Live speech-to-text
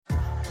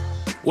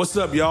What's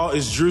up, y'all?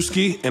 It's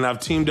Drewski, and I've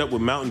teamed up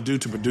with Mountain Dew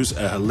to produce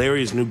a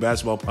hilarious new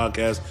basketball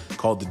podcast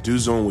called The Dew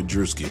Zone with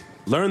Drewski.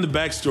 Learn the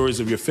backstories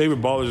of your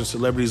favorite ballers and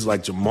celebrities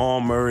like Jamal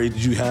Murray.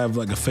 Did you have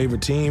like a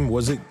favorite team?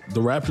 Was it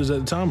the Raptors at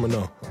the time or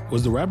no?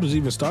 Was the Raptors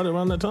even started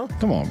around that time?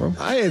 Come on, bro.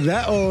 I ain't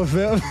that old,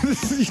 fam.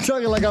 You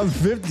talking like I'm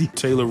 50.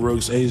 Taylor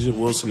Rooks, Asia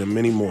Wilson, and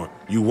many more.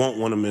 You won't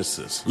want to miss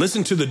this.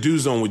 Listen to The Dew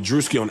Zone with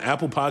Drewski on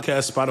Apple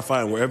Podcasts,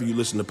 Spotify, and wherever you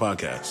listen to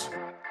podcasts.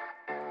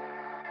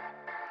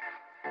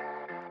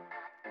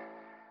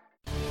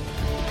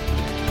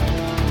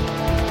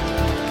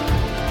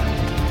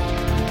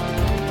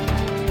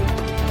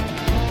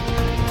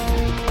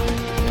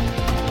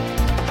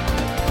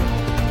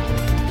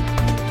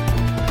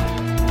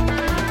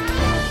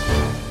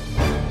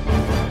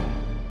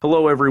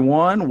 Hello,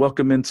 everyone.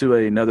 Welcome into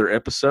another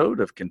episode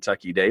of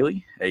Kentucky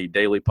Daily, a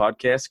daily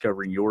podcast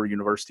covering your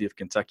University of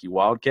Kentucky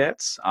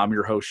Wildcats. I'm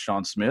your host,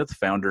 Sean Smith,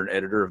 founder and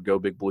editor of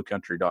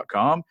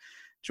GoBigBlueCountry.com,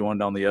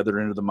 joined on the other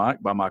end of the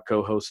mic by my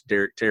co-host,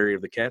 Derek Terry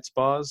of the Cat's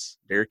Paws.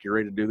 Derek, you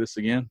ready to do this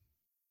again?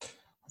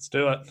 Let's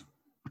do it.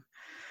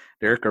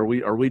 Derek, are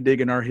we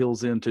digging our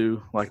heels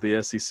into like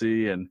the SEC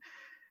and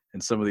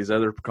some of these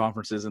other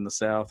conferences in the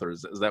South, or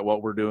is that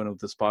what we're doing with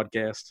this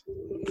podcast?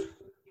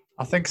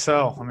 I think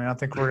so. I mean, I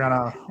think we're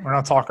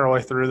gonna talk our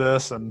way through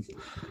this and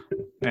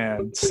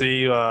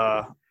see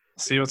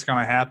what's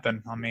gonna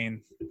happen. I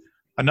mean,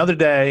 another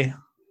day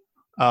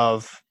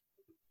of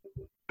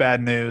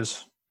bad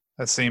news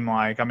that seemed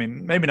like, I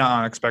mean, maybe not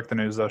unexpected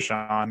news though,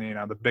 Sean. You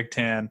know, the Big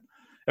Ten.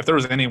 If there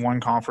was any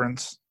one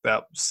conference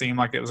that seemed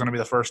like it was gonna be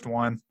the first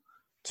one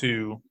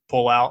to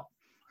pull out,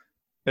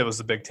 it was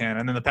the Big Ten,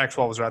 and then the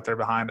Pac-12 was right there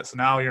behind it. So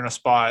now you're in a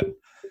spot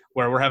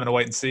where we're having to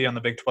wait and see on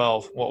the Big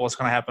 12 what's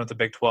going to happen with the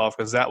Big 12,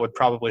 because that would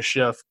probably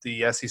shift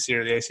the SEC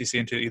or the ACC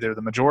into either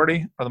the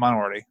majority or the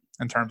minority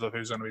in terms of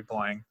who's going to be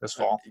playing this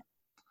fall.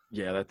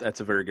 Yeah, that's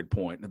a very good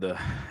point.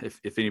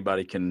 If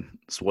anybody can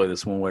sway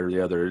this one way or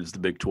the other, it's the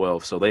Big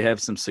 12. So they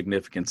have some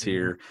significance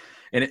here.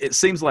 And it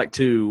seems like,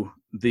 too,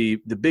 the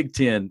Big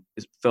Ten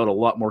felt a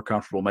lot more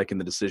comfortable making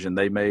the decision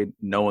they made,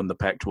 knowing the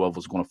Pac-12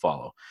 was going to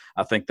follow.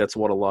 I think that's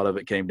what a lot of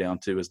it came down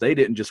to, is they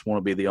didn't just want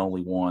to be the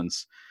only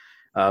ones.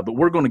 But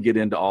we're going to get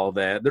into all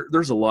that.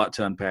 There's a lot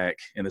to unpack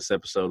in this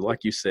episode.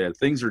 Like you said,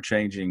 things are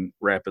changing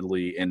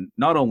rapidly, and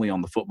not only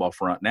on the football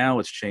front. Now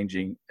it's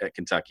changing at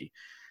Kentucky.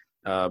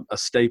 A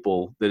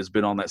staple that has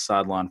been on that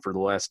sideline for the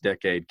last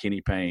decade,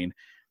 Kenny Payne.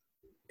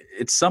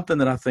 It's something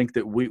that I think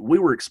that we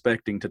were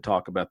expecting to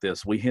talk about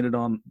this. We hinted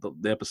on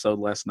the episode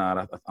last night.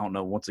 I don't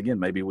know, once again,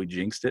 maybe we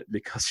jinxed it,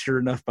 because sure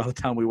enough, by the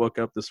time we woke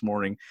up this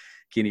morning,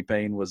 Kenny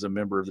Payne was a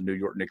member of the New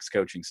York Knicks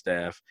coaching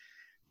staff.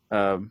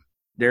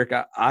 Derek,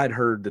 I'd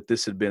heard that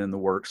this had been in the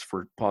works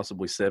for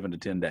possibly 7 to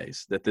 10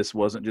 days, that this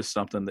wasn't just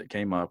something that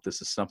came up.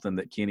 This is something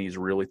that Kenny's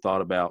really thought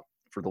about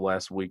for the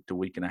last week to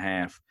week and a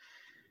half.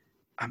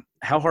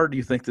 How hard do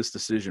you think this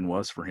decision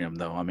was for him,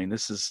 though? I mean,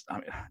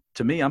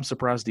 to me, I'm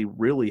surprised he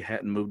really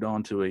hadn't moved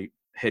on to a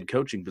head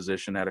coaching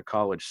position at a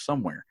college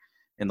somewhere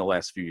in the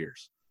last few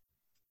years.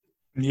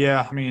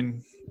 Yeah, I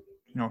mean,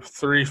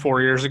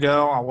 3-4 years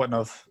ago, I wouldn't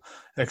have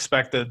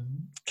expected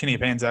Kenny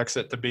Payne's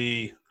exit to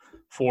be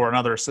for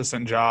another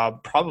assistant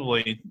job,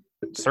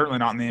 certainly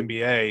not in the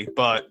NBA,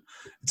 but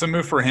it's a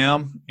move for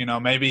him.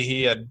 Maybe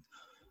he had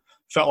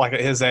felt like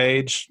at his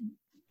age,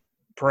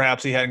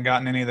 perhaps he hadn't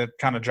gotten any of the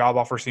kind of job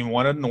offers he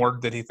wanted, nor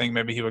did he think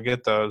maybe he would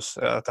get those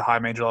at the high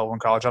major level in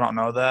college. I don't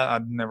know that.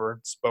 I've never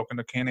spoken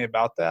to Kenny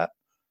about that.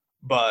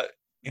 But,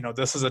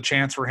 this is a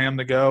chance for him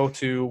to go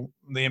to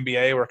the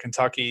NBA, where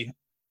Kentucky,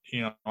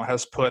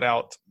 has put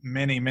out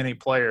many, many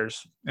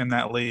players in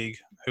that league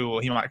who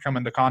he might come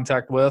into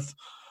contact with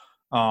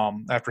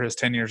after his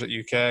 10 years at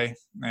UK,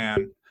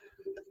 and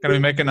going to be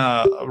making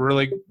a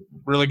really,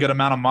 really good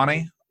amount of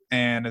money,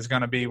 and is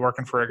going to be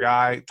working for a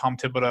guy, Tom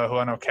Thibodeau, who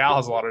I know Cal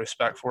has a lot of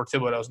respect for.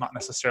 Thibodeau's not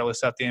necessarily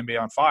set the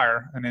NBA on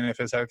fire in any of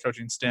his head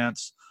coaching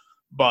stints,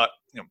 but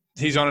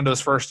he's on into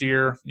his first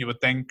year. You would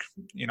think,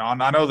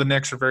 I know the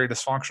Knicks are very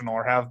dysfunctional,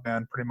 or have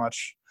been pretty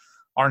much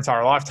our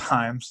entire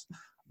lifetimes,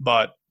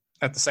 but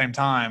at the same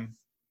time,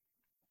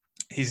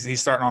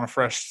 he's starting on a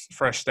fresh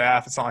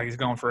staff. It's not like he's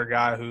going for a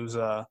guy who's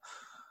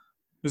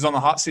on the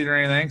hot seat or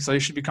anything, so he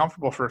should be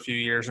comfortable for a few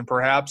years. And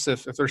perhaps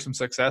if there's some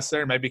success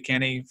there, maybe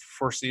Kenny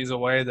foresees a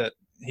way that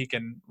he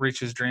can reach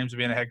his dreams of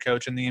being a head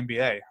coach in the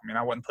NBA. I mean,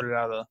 I wouldn't put it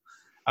out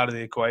of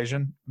the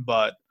equation,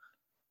 but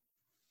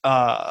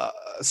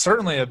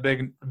certainly a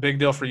big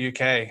deal for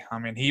UK. I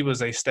mean, he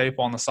was a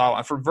staple on the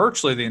sideline for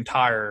virtually the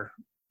entire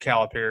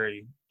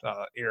Calipari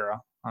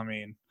era. I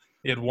mean,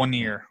 he had 1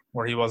 year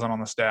where he wasn't on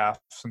the staff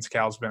since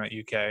Cal's been at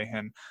UK,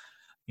 and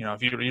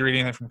if you read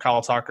anything from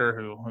Kyle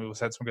Tucker, who's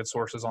had some good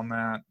sources on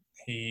that,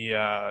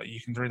 you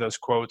can read those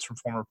quotes from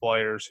former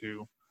players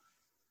who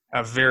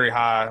have very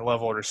high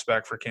level of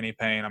respect for Kenny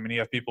Payne. I mean, you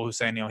have people who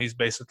say, he's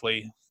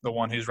basically the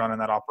one who's running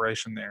that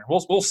operation there.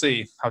 We'll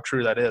see how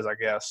true that is, I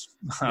guess,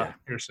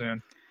 here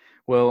soon.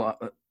 Well,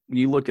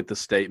 you look at the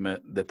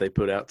statement that they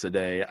put out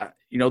today,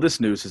 this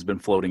news has been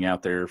floating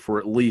out there for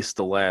at least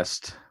the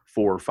last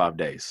 4 or 5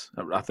 days.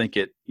 I think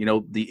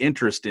the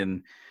interest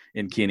in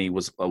in Kenny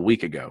was a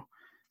week ago.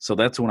 So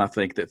that's when I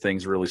think that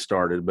things really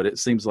started. But it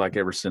seems like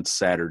ever since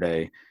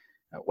Saturday,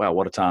 wow,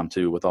 what a time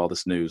too, with all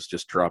this news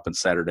just dropping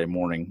Saturday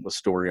morning with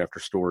story after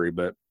story.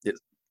 But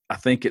I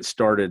think it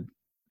started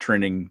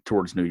trending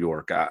towards New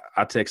York. I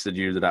texted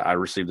you that I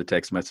received a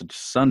text message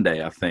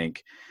Sunday, I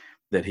think,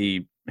 that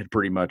he had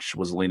pretty much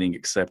was leaning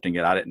accepting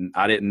it.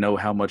 I didn't know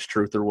how much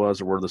truth there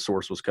was or where the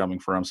source was coming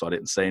from, so I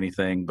didn't say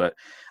anything. But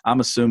I'm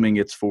assuming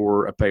it's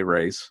for a pay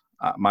raise.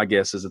 My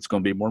guess is it's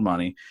going to be more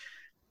money.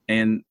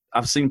 And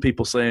I've seen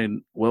people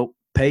saying, well,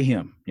 pay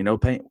him.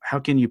 How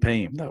can you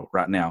pay him, though,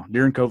 right now?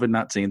 During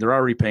COVID-19, they're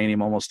already paying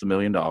him almost $1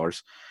 million.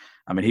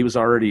 I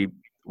mean,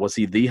 was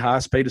he the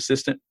highest paid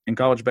assistant in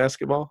college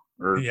basketball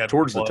or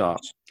towards the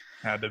top?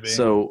 Had to be.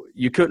 So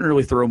you couldn't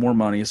really throw more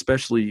money,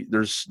 especially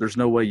there's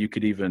no way you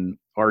could even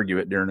argue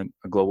it during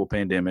a global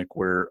pandemic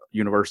where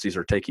universities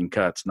are taking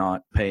cuts,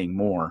 not paying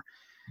more.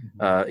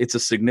 It's a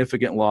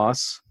significant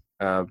loss.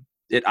 I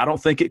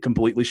don't think it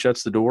completely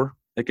shuts the door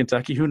at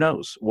Kentucky. Who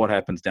knows what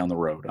happens down the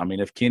road? I mean,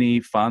 if Kenny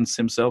finds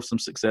himself some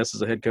success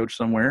as a head coach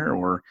somewhere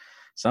or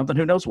something,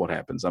 who knows what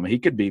happens? I mean, he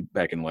could be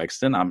back in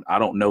Lexington. I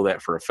don't know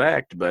that for a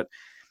fact, but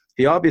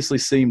he obviously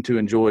seemed to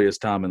enjoy his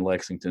time in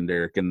Lexington,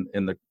 Derek. In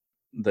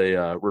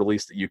the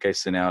release that UK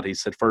sent out, he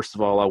said, first of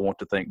all, I want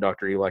to thank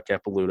Dr. Eli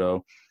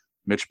Capilouto,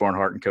 Mitch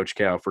Barnhart, and Coach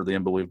Cal for the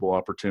unbelievable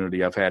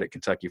opportunity I've had at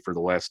Kentucky for the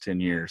last 10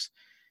 years.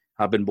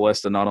 I've been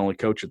blessed to not only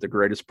coach at the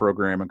greatest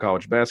program in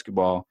college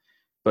basketball,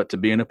 but to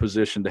be in a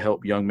position to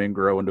help young men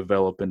grow and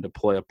develop and to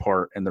play a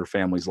part in their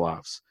families'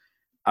 lives.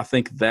 I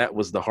think that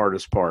was the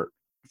hardest part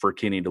for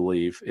Kenny to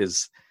leave,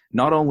 is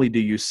not only do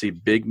you see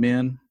big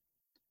men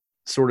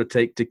sort of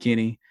take to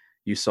Kenny,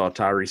 you saw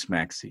Tyrese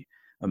Maxey,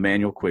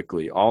 Emmanuel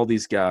Quickley, all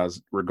these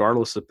guys,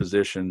 regardless of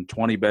position.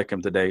 20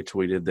 Beckham today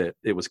tweeted that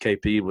it was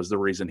KP was the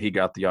reason he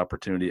got the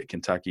opportunity at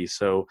Kentucky.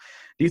 So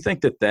do you think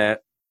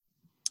that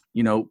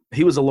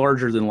he was a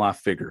larger than life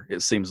figure,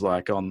 it seems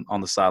like, on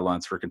the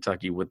sidelines for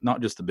Kentucky with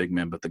not just the big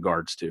men, but the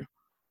guards too?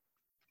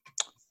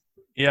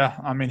 Yeah.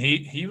 I mean,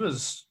 he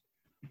was,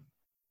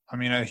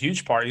 a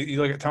huge part.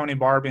 You look at Tony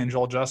Barbie and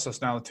Joel Justice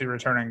now, the two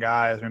returning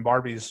guys. I mean,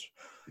 Barbie's,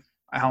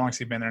 how long has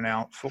he been there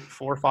now? 4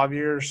 or 5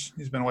 years?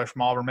 He's been away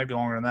from Auburn, maybe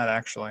longer than that,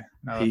 actually.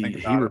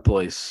 He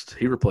replaced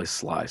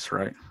Slice,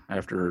 right,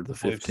 after the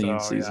 15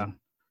 season. Yeah.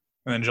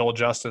 And then Joel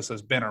Justice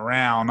has been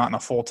around, not in a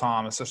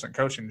full-time assistant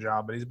coaching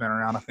job, but he's been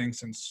around, I think,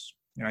 since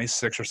he's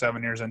 6 or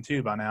 7 years in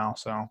too by now.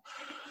 So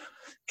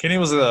Kenny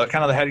was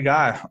kind of the head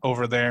guy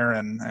over there,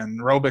 and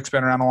Robick's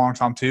been around a long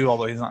time too,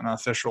 although he's not an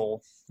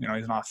official.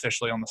 He's not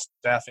officially on the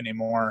staff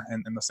anymore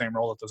in the same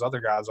role that those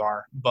other guys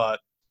are. But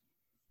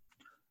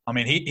I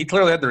mean, he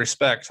clearly had the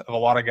respect of a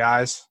lot of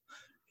guys.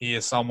 He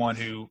is someone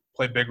who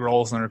played big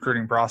roles in the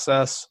recruiting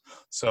process.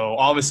 So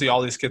obviously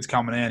all these kids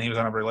coming in, he was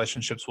going to have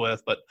relationships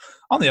with. But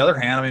on the other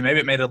hand, I mean, maybe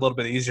it made it a little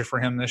bit easier for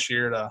him this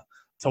year to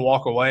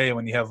walk away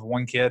when you have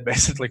one kid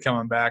basically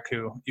coming back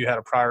who you had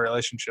a prior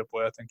relationship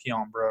with, and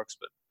Keon Brooks.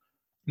 But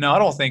no, I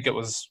don't think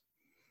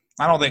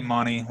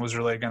money was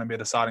really going to be a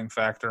deciding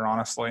factor,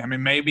 honestly. I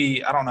mean,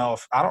 maybe, I don't know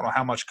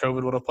how much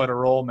COVID would have played a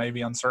role,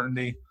 maybe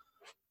uncertainty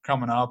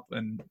coming up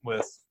and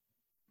with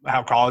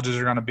how colleges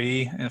are going to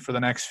be for the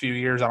next few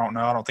years. I don't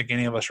know. I don't think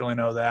any of us really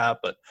know that,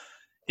 but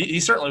he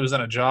certainly was in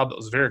a job that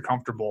was very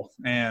comfortable.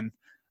 And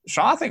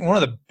Sean, I think one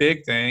of the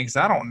big things,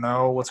 I don't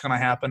know what's going to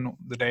happen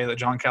the day that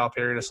John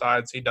Calipari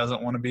decides he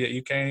doesn't want to be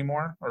at UK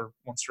anymore or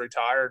wants to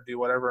retire, or do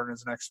whatever in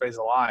his next phase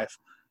of life.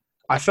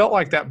 I felt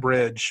like that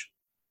bridge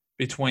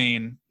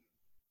between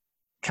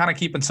kind of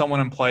keeping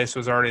someone in place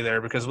was already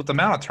there, because with the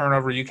amount of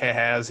turnover UK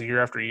has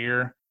year after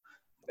year,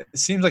 it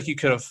seems like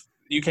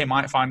UK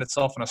might find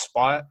itself in a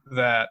spot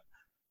that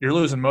you're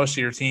losing most of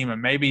your team,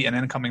 and maybe an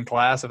incoming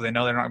class, if they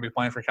know they're not going to be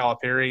playing for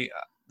Calipari,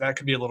 that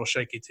could be a little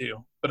shaky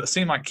too. But it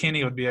seemed like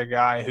Kenny would be a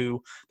guy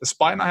who,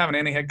 despite not having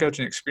any head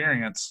coaching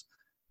experience,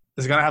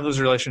 is going to have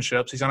those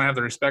relationships. He's going to have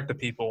the respect of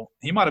people.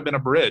 He might have been a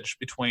bridge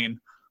between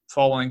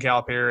following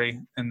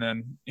Calipari and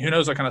then who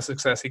knows what kind of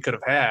success he could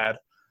have had.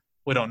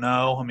 We don't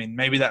know. I mean,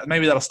 maybe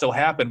that'll still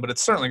happen, but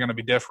it's certainly going to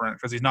be different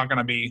because he's not going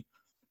to be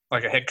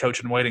like a head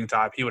coach in waiting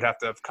type. He would have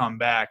to have come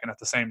back. And at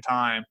the same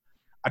time,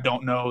 I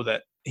don't know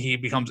that he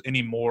becomes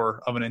any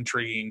more of an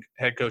intriguing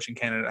head coaching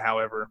candidate,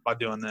 however, by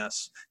doing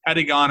this. Had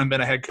he gone and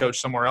been a head coach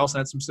somewhere else and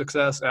had some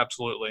success?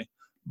 Absolutely.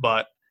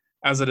 But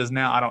as it is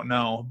now, I don't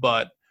know.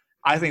 But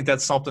I think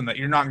that's something that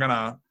you're not going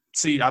to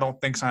see. I don't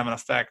think it's going to have an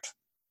effect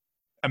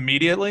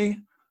immediately,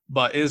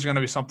 but is going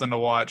to be something to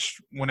watch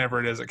whenever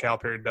it is that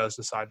Calipari does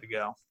decide to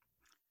go.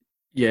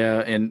 Yeah,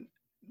 and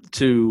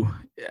to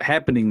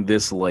happening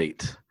this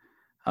late,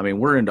 I mean,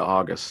 we're into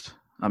August.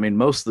 I mean,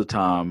 most of the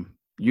time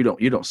you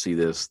don't see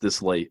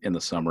this late in the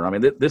summer. I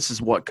mean, this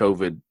is what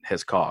COVID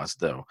has caused,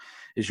 though,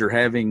 is you're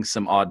having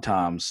some odd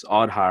times,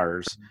 odd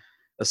hires,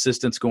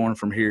 assistants going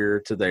from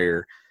here to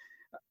there.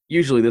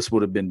 Usually this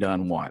would have been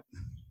done,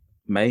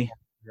 May?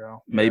 Yeah.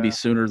 Maybe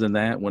sooner than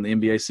that when the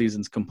NBA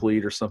season's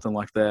complete or something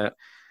like that.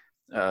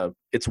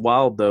 It's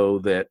wild, though,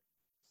 that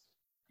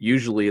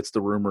usually it's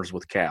the rumors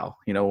with Cal.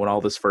 When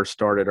all this first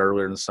started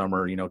earlier in the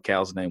summer,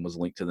 Cal's name was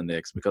linked to the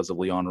Knicks because of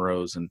Leon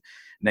Rose and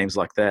names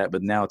like that.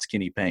 But now it's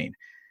Kenny Payne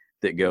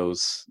that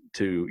goes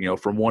to,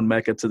 from one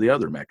Mecca to the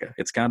other Mecca.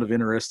 It's kind of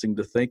interesting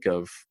to think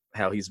of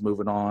how he's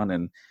moving on,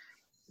 and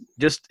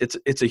just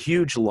it's a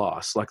huge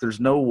loss. Like, there's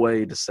no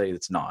way to say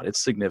it's not.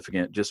 It's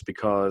significant just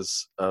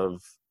because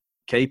of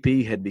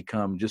KP had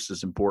become just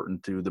as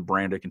important to the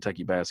brand of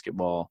Kentucky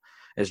basketball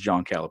as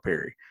John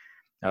Calipari.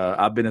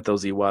 I've been at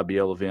those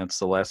EYBL events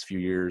the last few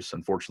years.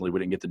 Unfortunately, we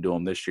didn't get to do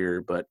them this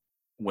year. But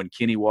when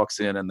Kenny walks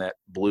in that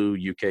blue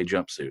UK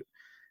jumpsuit,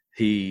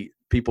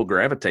 people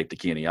gravitate to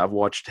Kenny. I've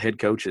watched head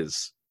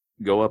coaches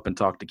go up and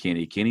talk to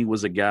Kenny. Kenny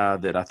was a guy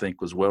that I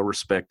think was well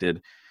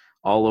respected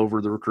all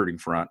over the recruiting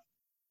front,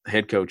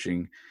 head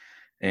coaching,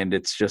 and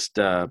it's just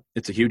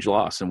it's a huge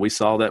loss. And we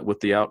saw that with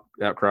the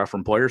outcry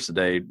from players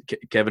today.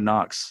 Kevin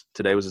Knox,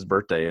 today was his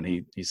birthday, and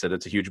he said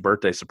it's a huge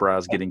birthday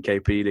surprise getting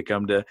KP to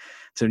come to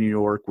New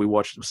York. We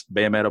watched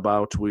Bam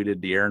Adebayo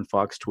tweeted, De'Aaron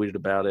Fox tweeted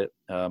about it,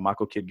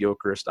 Michael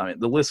Kidd-Gilchrist. I mean,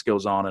 the list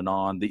goes on and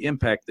on. The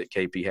impact that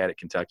KP had at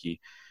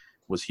Kentucky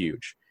was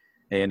huge,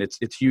 and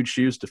it's huge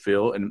shoes to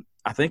fill. And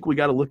I think we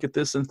got to look at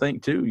this and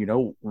think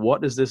too,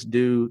 what does this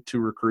do to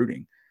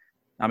recruiting?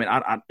 I mean,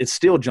 it's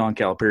still John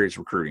Calipari's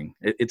recruiting.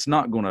 It's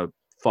not going to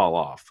fall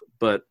off,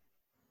 but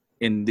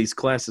in these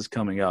classes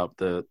coming up,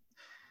 the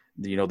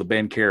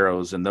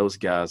Bancheros and those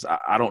guys,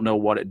 I don't know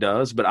what it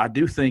does, but I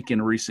do think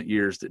in recent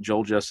years that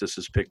Joel Justice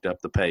has picked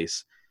up the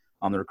pace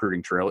on the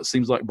recruiting trail. It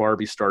seems like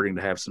Barbie's starting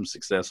to have some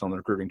success on the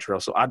recruiting trail.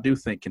 So I do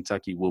think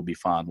Kentucky will be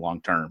fine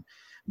long term.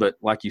 But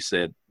like you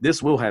said,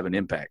 this will have an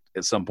impact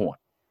at some point.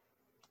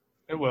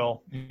 It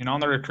will. On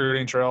the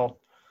recruiting trail,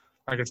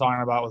 like you're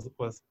talking about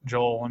with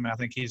Joel, I mean, I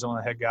think he's one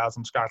of the head guys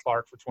on Sky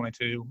Clark for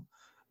 22.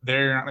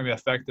 They're not going to be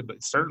affected,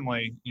 but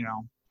certainly,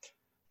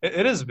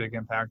 it is a big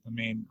impact. I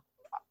mean,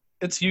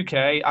 it's UK.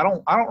 I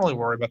don't really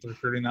worry about the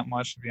recruiting that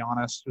much, to be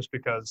honest, just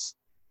because,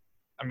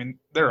 I mean,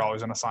 they're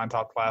always going to assign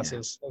top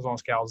classes as long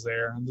as Cal's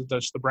there. And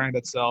the brand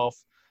itself,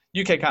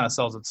 UK kind of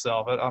sells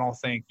itself. I don't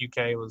think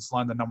UK was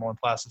landing the number one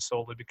classes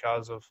solely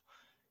because of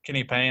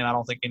Kenny Payne. I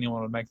don't think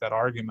anyone would make that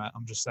argument.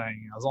 I'm just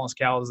saying, as long as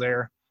Cal is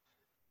there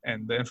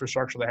and the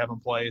infrastructure they have in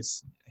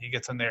place, he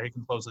gets in there, he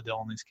can close the deal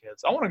on these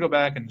kids. I want to go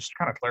back and just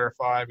kind of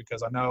clarify,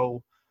 because I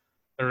know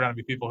there are going to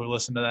be people who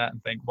listen to that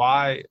and think,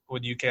 why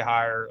would UK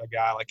hire a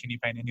guy like Kenny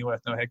Payne anyway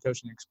with no head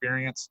coaching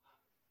experience?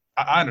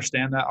 I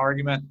understand that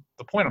argument.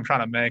 The point I'm trying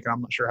to make, and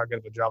I'm not sure how good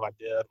of a job I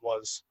did,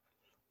 was,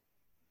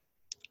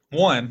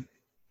 one,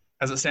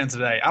 as it stands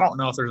today, I don't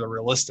know if there's a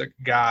realistic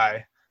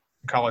guy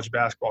in college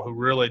basketball who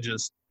really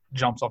just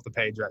jumps off the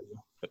page at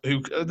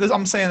you.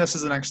 I'm saying this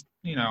is the next,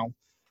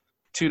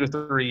 2 to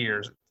 3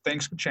 years.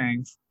 Things could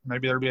change.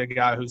 Maybe there'll be a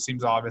guy who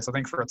seems obvious. I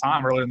think for a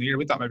time earlier in the year,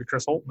 we thought maybe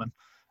Chris Holtman,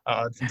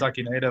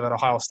 Kentucky native at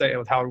Ohio State,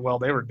 with how well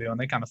they were doing.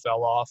 They kind of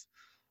fell off.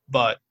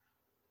 But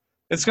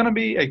it's going to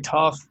be a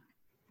tough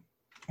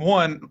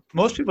one.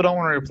 Most people don't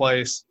want to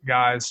replace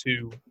guys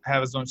who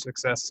have as much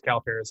success as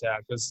Calipari has had,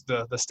 because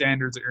the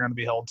standards that you're going to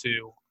be held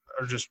to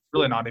are just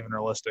really not even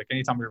realistic.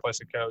 Anytime you replace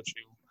a coach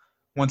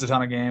who wins a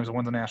ton of games and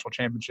wins a national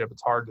championship,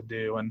 it's hard to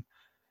do. And,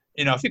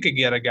 if you could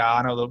get a guy,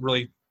 I know the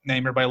really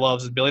name everybody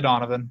loves is Billy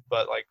Donovan,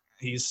 but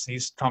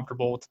he's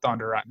comfortable with the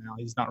Thunder right now.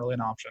 He's not really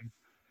an option.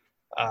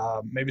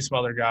 Maybe some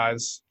other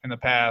guys in the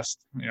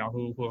past,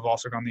 who have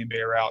also gone the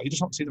NBA route. You just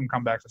don't see them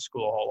come back to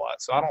school a whole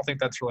lot. So I don't think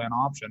that's really an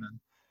option. And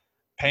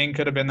Payne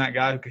could have been that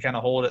guy who could kind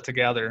of hold it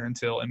together and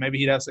maybe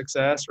he'd have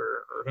success,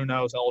 or who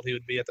knows how old he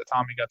would be at the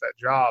time he got that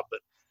job.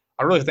 But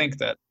I really think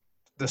that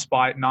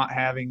despite not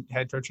having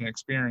head coaching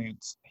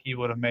experience, he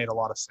would have made a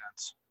lot of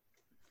sense.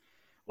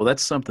 Well,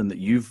 that's something that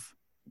you've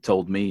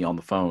told me on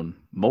the phone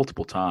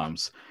multiple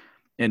times.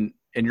 And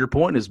your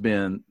point has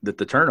been that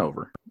the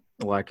turnover,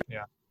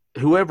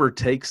 whoever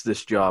takes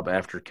this job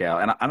after Cal,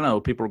 and I don't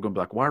know, people are going to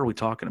be like, why are we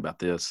talking about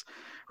this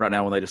right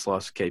now when they just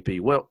lost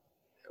KP? Well,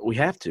 we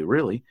have to,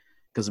 really,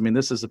 because, I mean,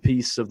 this is a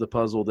piece of the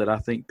puzzle that I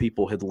think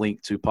people had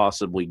linked to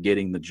possibly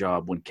getting the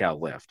job when Cal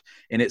left.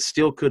 And it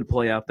still could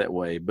play out that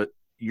way, but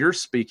you're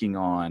speaking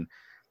on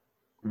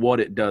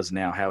what it does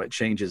now, how it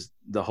changes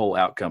the whole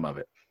outcome of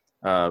it.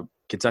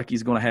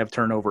 Kentucky's going to have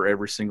turnover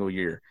every single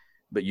year,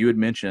 but you had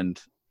mentioned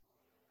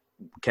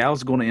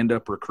Cal's going to end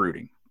up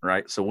recruiting,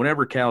 right? So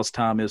whenever Cal's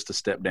time is to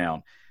step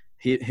down,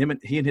 he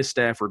and his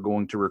staff are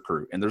going to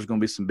recruit, and there's going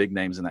to be some big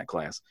names in that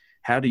class.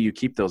 How do you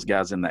keep those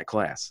guys in that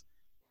class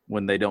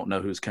when they don't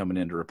know who's coming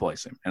in to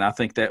replace him? And I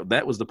think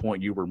that was the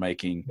point you were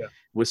making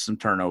with some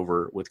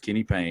turnover with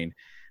Kenny Payne,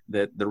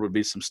 that there would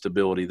be some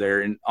stability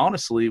there. And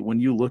honestly, when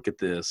you look at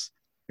this,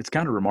 it's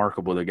kind of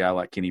remarkable that a guy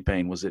like Kenny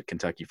Payne was at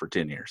Kentucky for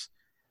 10 years.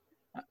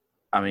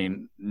 I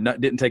mean,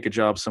 didn't take a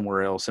job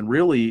somewhere else. And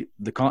really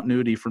the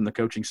continuity from the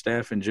coaching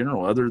staff in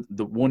general,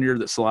 the 1 year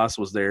that Silas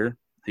was there,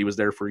 he was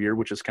there for a year,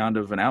 which is kind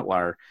of an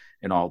outlier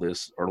in all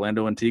this.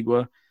 Orlando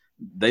Antigua,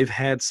 they've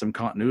had some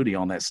continuity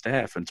on that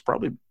staff, and it's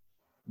probably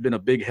been a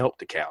big help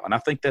to Cal. And I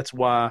think that's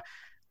why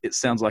it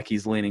sounds like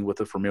he's leaning with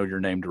a familiar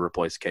name to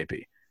replace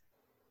KP.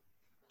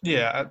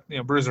 Yeah,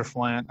 Bruiser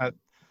Flint.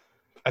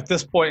 at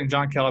this point in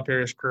John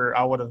Calipari's career,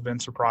 I would have been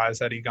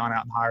surprised had he gone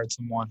out and hired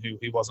someone who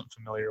he wasn't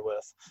familiar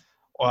with.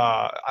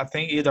 I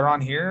think either on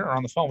here or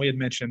on the phone we had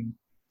mentioned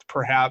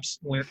perhaps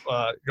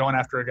going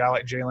after a guy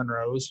like Jalen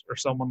Rose or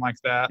someone like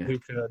that who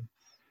could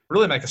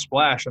really make a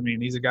splash. I mean,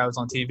 he's a guy who's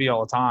on TV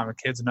all the time. The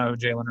kids know who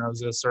Jalen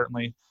Rose is,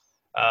 certainly.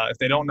 If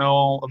they don't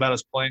know about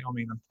his playing, I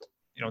mean,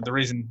 the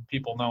reason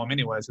people know him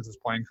anyways is his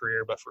playing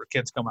career. But for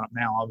kids coming up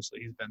now, obviously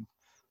he's been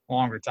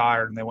long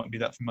retired and they wouldn't be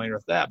that familiar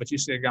with that. But you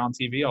see a guy on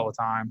TV all the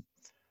time,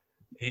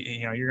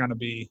 you're going to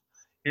be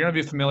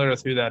familiar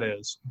with who that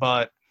is.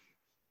 But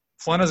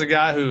Flint is a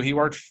guy who he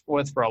worked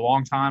with for a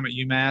long time at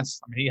UMass.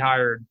 I mean, he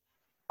hired,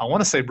 I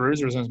want to say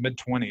Bruiser was in his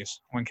mid-20s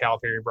when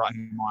Calipari brought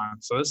him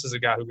on. So this is a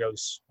guy who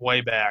goes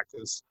way back.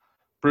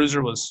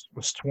 Bruiser was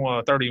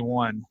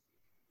 31,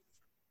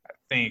 I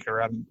think, or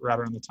right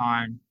around the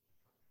time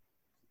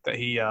that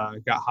he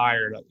got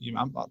hired.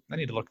 I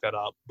need to look that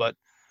up. But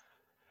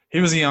he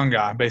was a young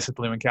guy,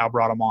 basically, when Cal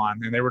brought him on.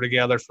 And they were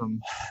together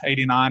from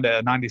 89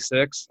 to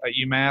 96 at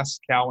UMass.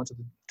 Cal went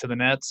to the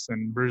Nets,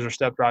 and Bruiser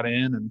stepped right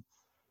in and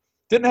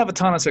didn't have a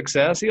ton of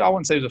success. I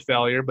wouldn't say he was a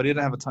failure, but he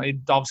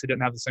obviously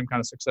didn't have the same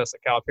kind of success that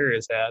Calipari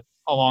has had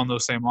along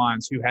those same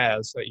lines. Who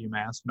has at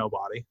UMass?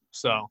 Nobody.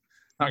 So I'm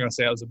not going to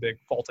say that was a big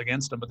fault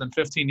against him. But then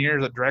 15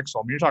 years at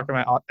Drexel. I mean, you're talking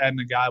about adding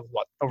a guy with,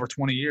 over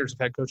 20 years of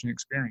head coaching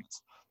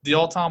experience. The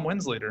all-time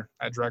wins leader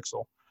at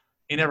Drexel.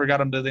 He never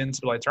got him to the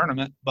NCAA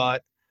tournament,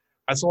 but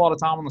that's a lot of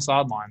time on the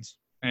sidelines.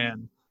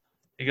 And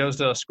he goes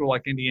to a school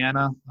like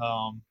Indiana,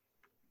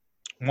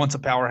 once a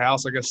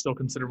powerhouse, I guess still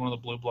considered one of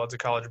the blue bloods of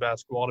college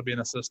basketball to be an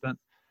assistant.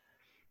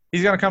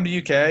 He's going to come to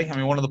UK. I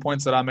mean, one of the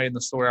points that I made in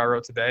the story I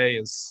wrote today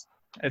is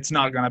it's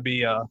not going to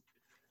be a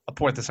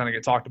point that's going to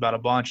get talked about a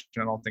bunch,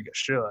 and I don't think it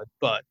should.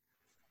 But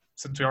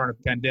since we are in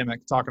a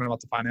pandemic, talking about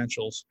the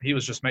financials, he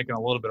was just making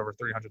a little bit over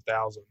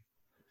 $300,000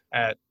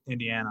 at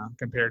Indiana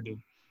compared to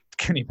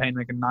Kenny Payne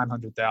making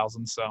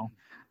 $900,000. So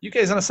UK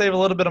is going to save a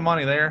little bit of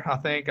money there. I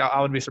think I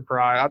would be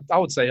surprised. I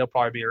would say he'll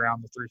probably be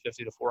around the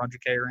 $350,000 to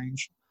 $400,000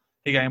 range.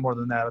 He got any more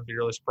than that, I'd be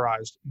really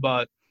surprised.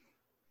 But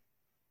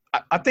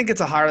I think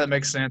it's a hire that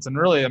makes sense. And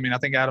really, I mean, I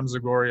think Adam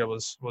Zagoria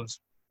was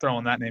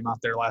throwing that name out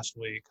there last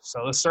week.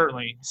 So it's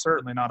certainly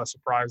not a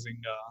surprising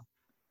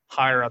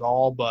hire at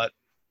all. But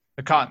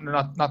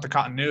not the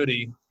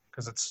continuity,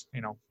 because it's,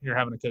 you're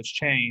having a coach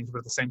change, but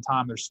at the same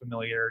time, there's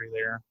familiarity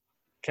there.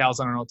 Cal's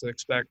I don't know what to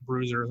expect.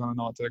 Bruiser's I don't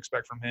know what to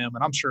expect from him.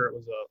 And I'm sure it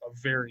was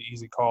a very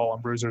easy call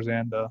on Bruiser's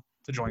end to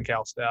join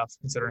Cal's staff,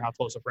 considering how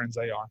close of friends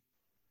they are.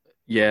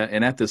 Yeah,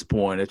 and at this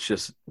point, it's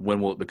just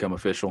when will it become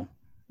official?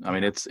 I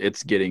mean, it's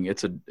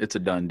a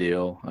done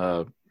deal.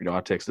 I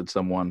texted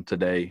someone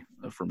today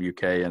from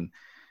UK, and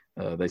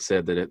they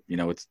said that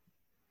it's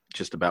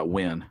just about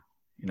when.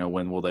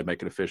 When will they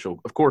make it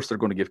official? Of course, they're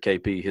going to give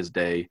KP his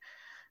day.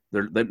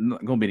 There's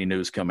not going to be any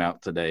news come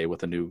out today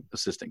with a new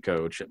assistant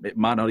coach. It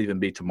might not even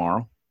be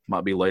tomorrow. It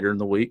might be later in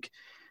the week.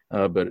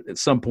 But at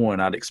some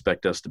point, I'd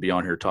expect us to be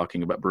on here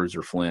talking about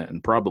Bruiser Flint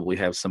and probably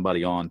have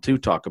somebody on to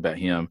talk about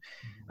him.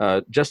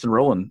 Justin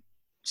Rowland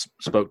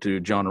spoke to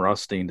John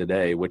Rothstein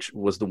today, which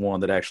was the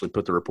one that actually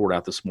put the report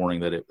out this morning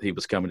that he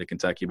was coming to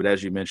Kentucky. But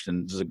as you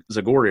mentioned,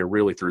 Zagoria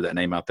really threw that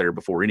name out there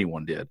before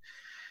anyone did.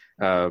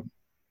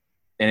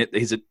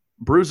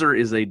 Bruiser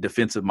is a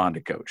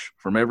defensive-minded coach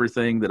from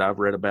everything that I've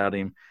read about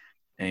him.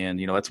 And,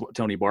 that's what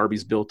Tony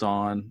Barbie's built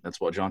on.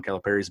 That's what John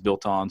Calipari's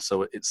built on.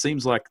 So it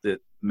seems like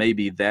that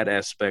maybe that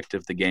aspect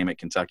of the game at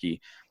Kentucky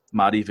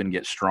might even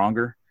get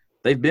stronger.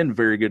 They've been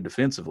very good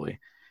defensively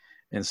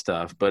and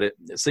stuff, but it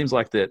seems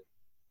like that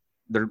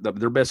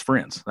they're best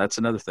friends. That's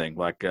another thing,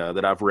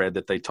 that I've read,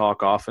 that they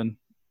talk often.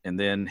 And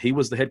then he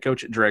was the head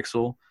coach at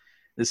Drexel.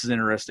 This is an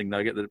interesting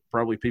nugget that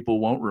probably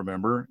people won't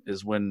remember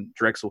is when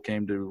Drexel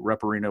came to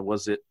Rupp Arena. It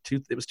was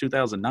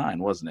 2009,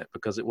 wasn't it?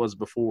 Because it was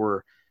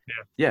before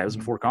it was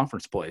before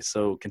conference play.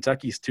 So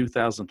Kentucky's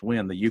 2000th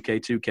win, the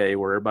UK 2K,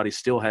 where everybody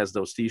still has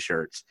those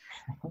T-shirts.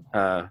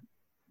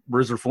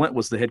 Bruiser Flint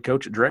was the head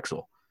coach at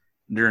Drexel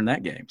during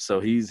that game. So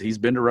he's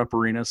been to Rupp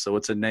Arena. So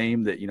it's a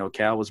name that,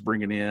 Cal was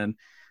bringing in.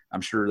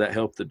 I'm sure that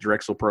helped the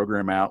Drexel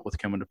program out with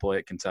coming to play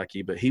at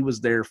Kentucky. But he was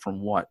there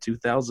from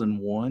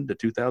 2001 to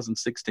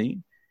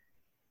 2016?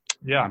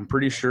 Yeah. I'm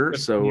pretty sure.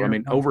 So, I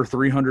mean, over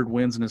 300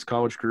 wins in his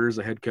college career as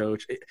a head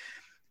coach.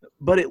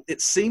 But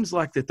it seems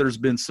like that there's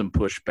been some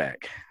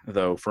pushback,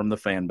 though, from the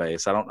fan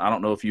base. I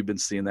don't know if you've been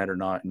seeing that or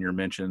not in your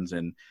mentions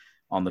and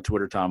on the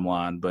Twitter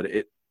timeline, but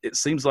it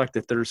seems like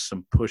that there's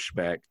some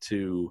pushback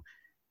to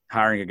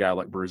hiring a guy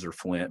like Bruiser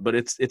Flint. But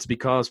it's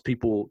because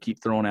people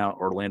keep throwing out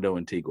Orlando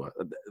Antigua.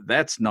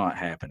 That's not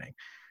happening.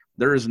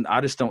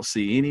 I just don't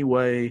see any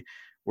way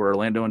where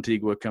Orlando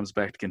Antigua comes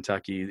back to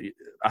Kentucky.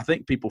 I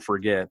think people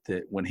forget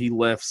that when he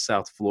left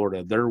South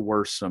Florida, there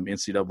were some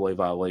NCAA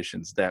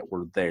violations that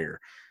were there.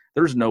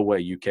 There's no way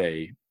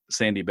UK,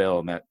 Sandy Bell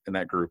in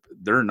that group,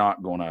 they're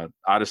not going to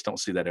 – I just don't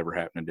see that ever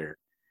happening, Derek.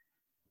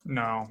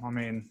 No, I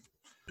mean,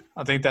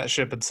 I think that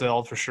ship had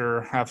sailed for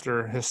sure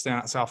after his stint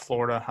at South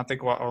Florida. I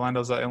think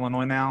Orlando's at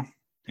Illinois now.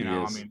 I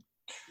mean,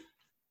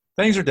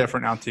 things are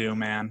different now too,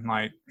 man.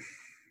 Like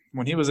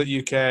when he was at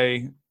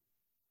UK,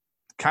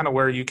 kind of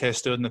where UK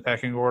stood in the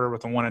pecking order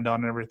with the one and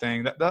done and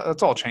everything.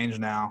 That's all changed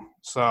now.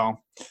 So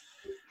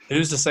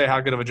who's to say how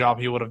good of a job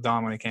he would have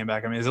done when he came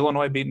back? I mean, is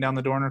Illinois beating down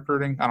the door in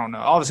recruiting? I don't know.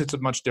 Obviously, it's a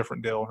much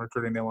different deal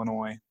recruiting to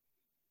Illinois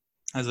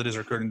as it is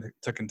recruiting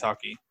to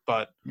Kentucky.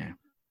 But, Yeah.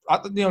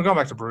 Going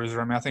back to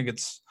Bruiser, I mean, I think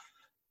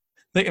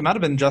it might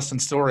have been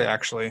Justin's story,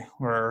 actually,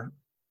 where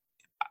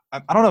I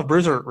don't know if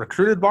Bruiser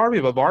recruited Barbie,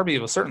 but Barbie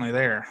was certainly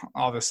there,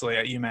 obviously,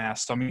 at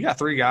UMass. So, I mean, you got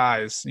three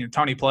guys.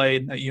 Tony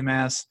played at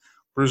UMass.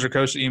 Bruiser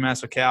coached at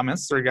UMass with Cal. I mean,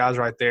 that's three guys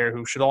right there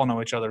who should all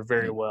know each other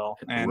very well.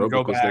 And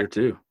Robic was there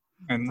too.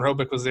 And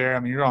Robic was there. I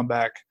mean, you're going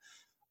back.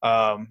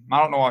 I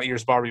don't know what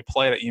years Barbie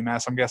played at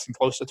UMass. I'm guessing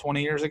close to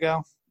 20 years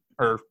ago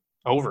or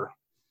over.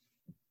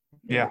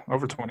 Yeah,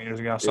 over 20 years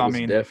ago. So, I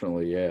mean,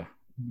 definitely, yeah.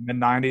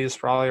 Mid-90s,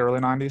 probably early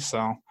 90s.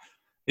 So,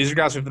 these are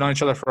guys who've known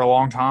each other for a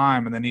long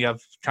time. And then you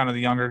have kind of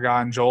the younger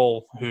guy in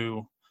Joel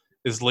who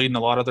is leading a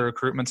lot of the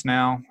recruitments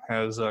now,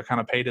 has kind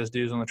of paid his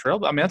dues on the trail.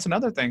 But, I mean, that's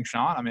another thing,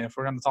 Sean. I mean, if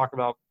we're going to talk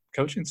about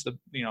coaching,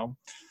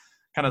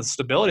 kind of the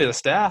stability of the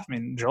staff. I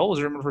mean, Joel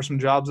was rumored for some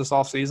jobs this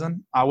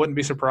offseason. I wouldn't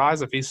be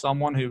surprised if he's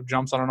someone who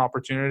jumps on an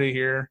opportunity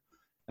here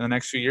in the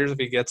next few years if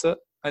he gets it.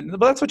 But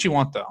that's what you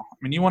want, though. I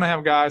mean, you want to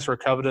have guys who are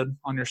coveted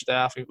on your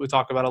staff. We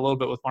talk about it a little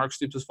bit with Mark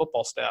Stoops'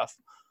 football staff.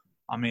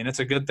 I mean, it's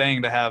a good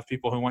thing to have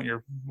people who want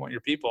your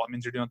people. It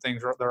means you're doing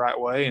things the right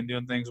way and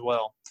doing things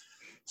well.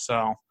 So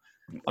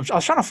I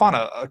was trying to find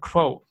a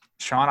quote,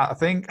 Sean. I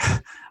think –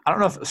 I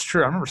don't know if it's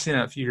true. I remember seeing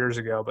it a few years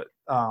ago, but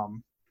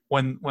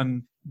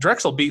when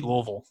Drexel beat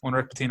Louisville when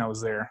Rick Pitino was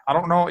there. I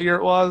don't know what year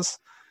it was,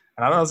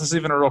 and I don't know if this is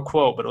even a real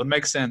quote, but it would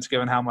make sense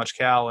given how much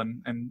Cal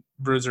and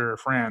Bruiser are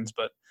friends.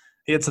 But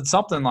he had said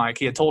something like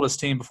he had told his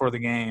team before the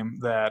game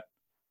that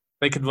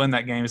they could win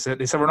that game. He said,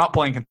 we're not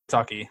playing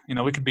Kentucky.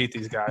 We could beat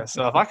these guys.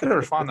 So if I could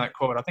ever find that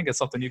quote, I think it's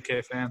something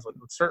UK fans would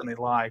certainly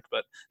like.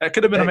 But that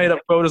could have been a made-up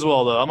quote as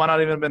well, though. It might not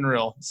even have been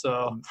real.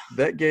 So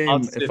that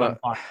game,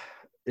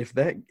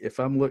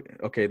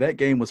 that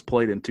game was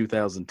played in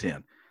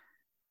 2010.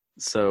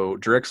 So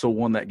Drexel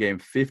won that game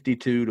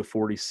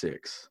 52-46. I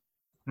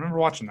remember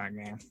watching that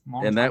game.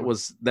 And that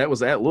was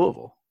at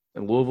Louisville.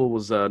 And Louisville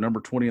was number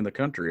 20 in the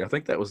country. I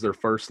think that was their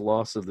first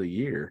loss of the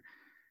year.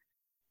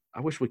 I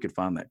wish we could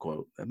find that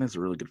quote. That's a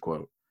really good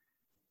quote.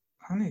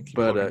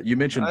 But you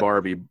mentioned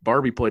Barbie.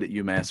 Barbie played at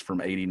UMass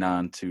from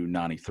 89 to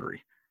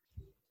 93.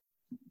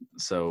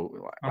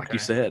 So, like you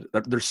said,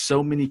 there's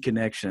so many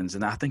connections,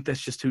 and I think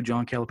that's just who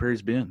John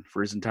Calipari's been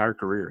for his entire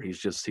career.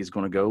 He's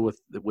going to go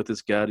with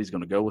his gut. He's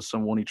going to go with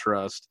someone he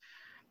trusts.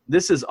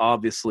 This is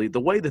obviously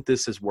the way that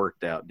this has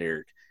worked out,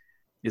 Derek,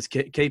 is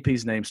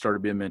KP's name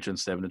started being mentioned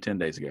 7 to 10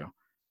 days ago.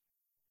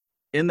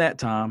 In that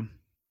time,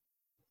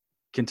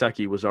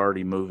 Kentucky was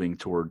already moving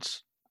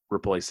towards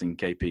replacing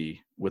KP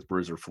with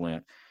Bruiser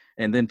Flint.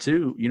 And then,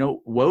 too,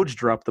 Woj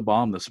dropped the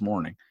bomb this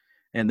morning.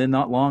 And then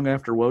not long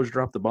after Woj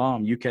dropped the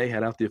bomb, UK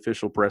had out the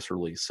official press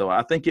release. So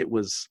I think it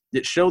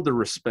showed the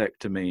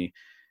respect to me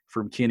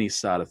from Kenny's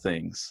side of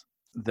things,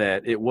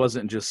 that it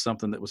wasn't just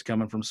something that was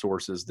coming from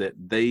sources, that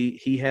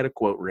he had a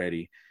quote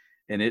ready,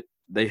 and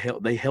they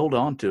held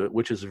on to it,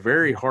 which is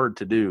very hard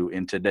to do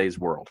in today's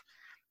world,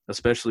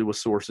 especially with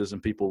sources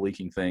and people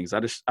leaking things.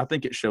 I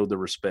think it showed the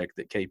respect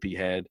that KP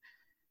had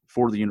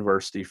for the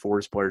university, for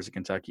his players at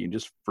Kentucky, and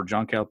just for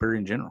John Calipari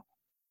in general.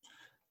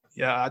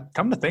 Yeah,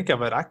 come to think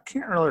of it, I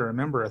can't really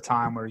remember a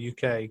time where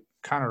UK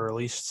kind of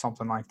released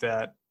something like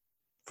that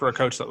for a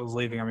coach that was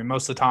leaving. I mean,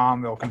 most of the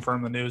time they'll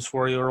confirm the news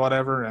for you or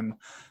whatever, and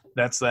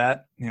that's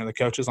that. The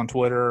coaches on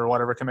Twitter or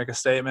whatever can make a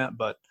statement.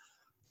 But,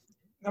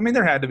 I mean,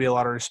 there had to be a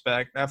lot of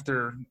respect.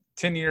 After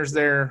 10 years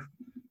there,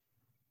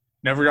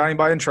 never got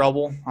anybody in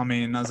trouble. I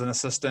mean, as an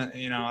assistant,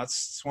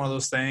 it's one of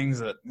those things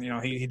that,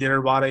 he did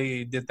everybody.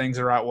 He did things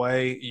the right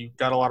way. You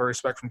got a lot of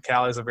respect from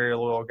Cal. He's a very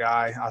loyal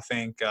guy. I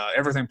think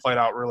everything played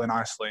out really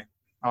nicely,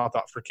 I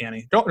thought, for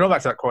Kenny. Go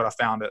back to that quote. I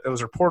found it. It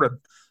was reported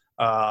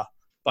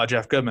by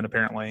Jeff Goodman,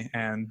 apparently.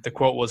 And the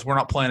quote was, "We're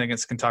not playing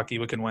against Kentucky.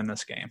 We can win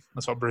this game."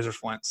 That's what Bruiser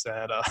Flint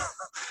said,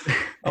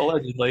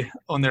 allegedly,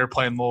 when they were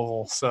playing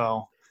Louisville.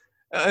 So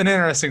an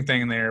interesting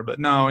thing there. But,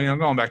 no,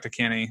 going back to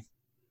Kenny,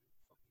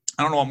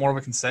 I don't know what more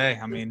we can say.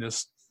 I mean,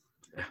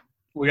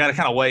 we got to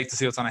kind of wait to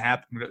see what's going to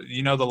happen.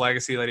 The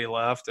legacy that he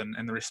left and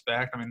the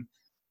respect. I mean,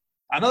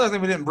 another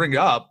thing we didn't bring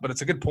up, but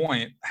it's a good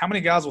point. How many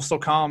guys will still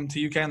come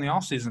to UK in the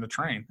offseason to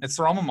train? It's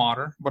their alma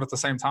mater, but at the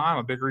same time,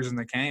 a big reason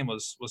they came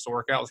was to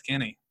work out with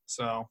Kenny.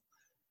 So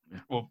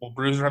will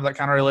Bruiser have that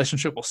kind of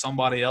relationship? Will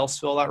somebody else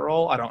fill that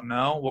role? I don't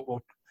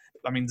know.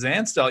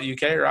 Zan's still at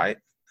UK, right?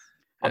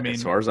 I mean,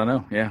 as far as I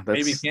know, yeah.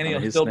 Maybe Kenny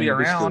will still be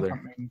around.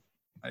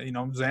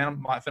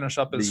 Zan might finish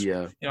up his,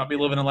 be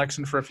living in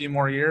Lexington for a few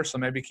more years, so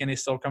maybe Kenny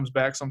still comes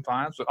back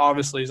sometimes. But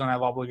obviously, he's going to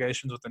have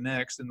obligations with the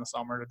Knicks in the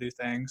summer to do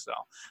things. So,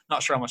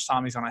 not sure how much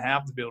time he's going to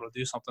have to be able to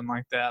do something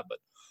like that. But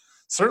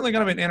certainly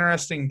going to be an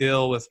interesting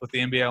deal with the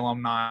NBA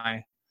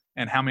alumni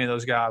and how many of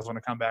those guys want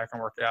to come back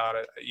and work out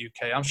at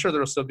UK. I'm sure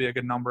there will still be a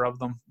good number of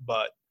them,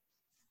 but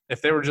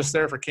if they were just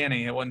there for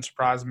Kenny, it wouldn't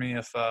surprise me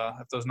if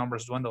those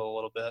numbers dwindle a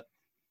little bit.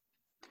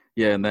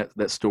 Yeah, and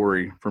that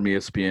story from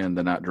ESPN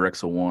the night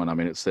Drexel won, I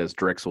mean, it says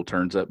Drexel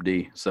turns up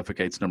D,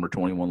 suffocates number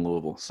 21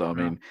 Louisville. So, I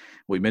mean,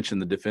 we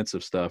mentioned the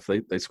defensive stuff.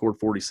 They scored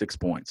 46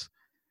 points.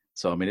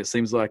 So, I mean, it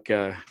seems like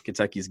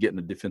Kentucky's getting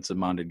a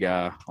defensive-minded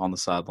guy on the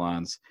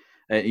sidelines.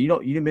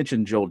 You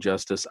mentioned Joel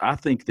Justice. I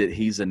think that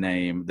he's a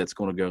name that's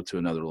going to go to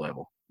another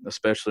level,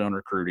 especially on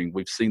recruiting.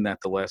 We've seen that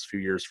the last few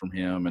years from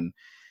him,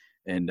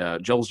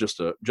 and Joel's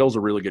a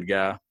really good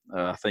guy.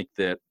 I think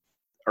that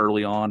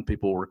early on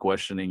people were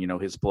questioning,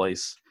 his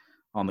place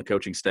on the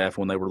coaching staff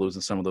when they were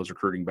losing some of those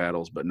recruiting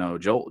battles. But no,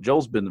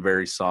 Joel's been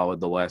very solid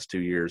the last 2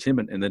 years. Him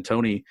and then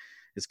Tony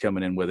is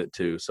coming in with it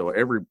too. So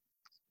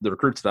the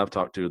recruits that I've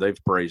talked to,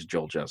 they've praised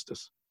Joel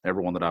Justice,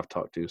 everyone that I've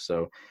talked to.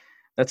 So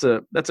that's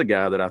a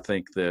guy that I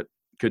think that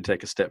could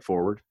take a step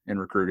forward in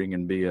recruiting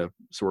and be a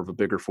sort of a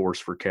bigger force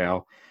for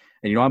Cal.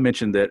 And, I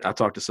mentioned that I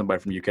talked to somebody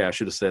from UK. I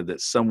should have said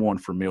that someone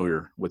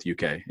familiar with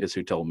UK is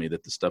who told me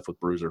that the stuff with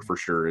Bruiser for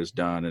sure is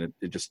done. And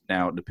it just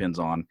now it depends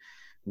on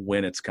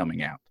when it's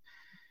coming out.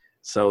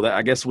 So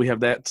I guess we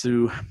have that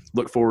to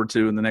look forward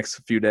to in the next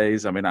few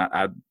days. I mean,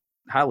 I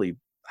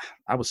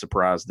was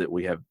surprised that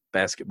we have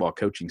basketball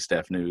coaching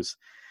staff news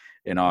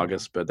in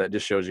August, but that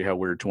just shows you how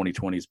weird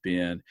 2020's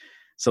been.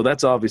 So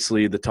that's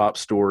obviously the top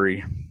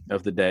story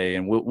of the day,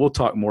 and we'll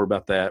talk more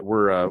about that.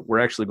 We're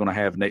actually going to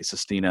have Nate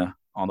Sestina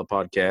on the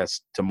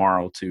podcast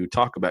tomorrow to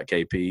talk about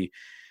KP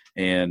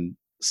and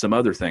some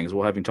other things.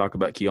 We'll have him talk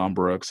about Keon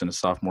Brooks and his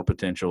sophomore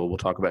potential. We'll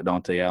talk about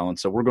Dante Allen.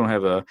 So we're going to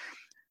have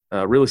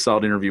a really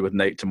solid interview with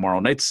Nate tomorrow.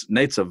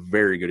 Nate's a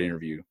very good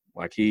interview.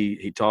 Like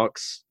he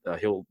talks,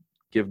 he'll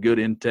give good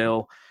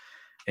intel,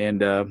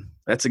 and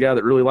that's a guy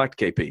that really liked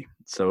KP.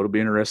 So it'll be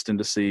interesting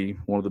to see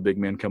one of the big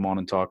men come on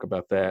and talk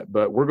about that.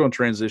 But we're going to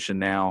transition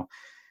now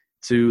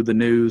to the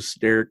news,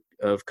 Derek,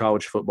 of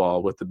college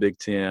football with the Big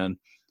Ten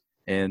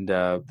and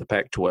the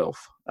Pac-12.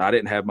 I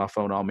didn't have my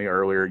phone on me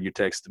earlier. You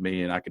texted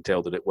me, and I could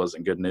tell that it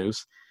wasn't good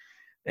news.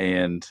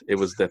 And it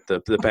was that the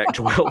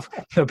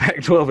Pac-12 the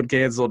Pac-12 had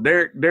canceled.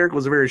 Derek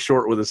was very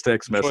short with his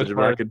text message,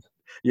 but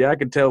I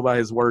could tell by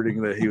his wording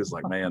that he was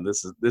like, "Man,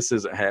 this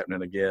isn't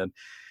happening again."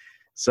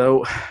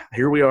 So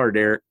here we are,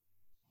 Derek.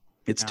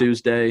 It's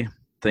Tuesday.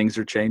 Things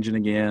are changing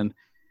again.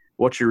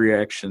 What's your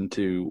reaction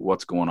to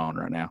what's going on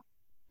right now?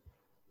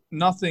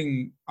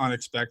 Nothing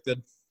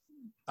unexpected.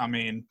 I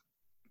mean,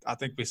 I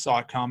think we saw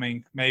it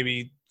coming.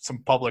 Maybe some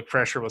public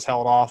pressure was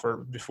held off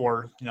or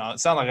before, it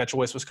sounded like a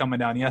choice was coming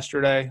down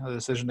yesterday, a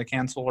decision to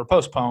cancel or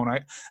postpone.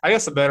 I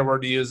guess the better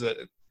word to use is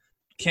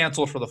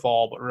cancel for the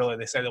fall, but really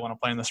they say they want to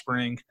play in the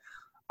spring.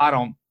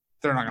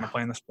 They're not going to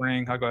play in the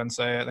spring. I'll go ahead and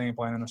say it. They ain't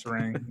playing in the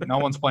spring. No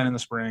one's playing in the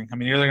spring. I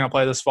mean, you're either going to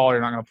play this fall or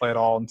you're not going to play at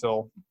all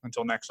until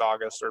next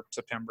August or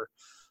September.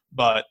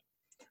 But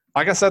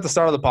like I said at the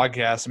start of the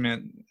podcast, I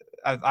mean,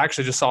 I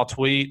actually just saw a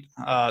tweet.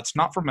 It's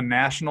not from a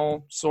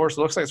national source.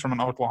 It looks like it's from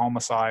an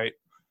Oklahoma site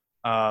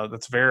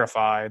that's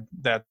verified,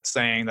 that's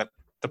saying that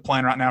the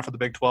plan right now for the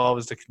Big 12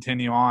 is to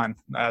continue on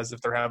as if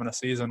they're having a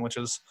season, which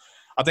is –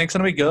 I think it's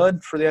going to be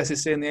good for the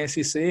SEC and the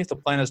ACC. If the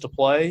plan is to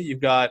play, you've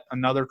got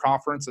another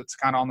conference that's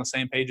kind of on the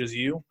same page as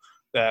you,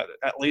 that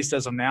at least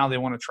as of now they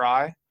want to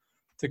try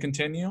to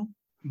continue.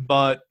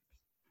 But,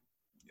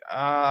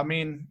 I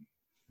mean,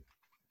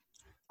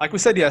 like we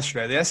said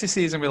yesterday, the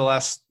SEC is going to be the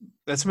last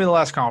 – that's going to be the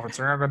last conference.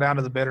 They're going to go down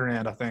to the bitter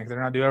end, I think. They're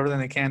going to do everything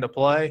they can to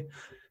play.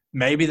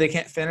 Maybe they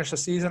can't finish the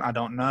season. I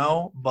don't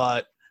know.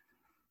 But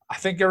I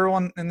think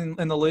everyone in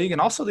the league,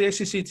 and also the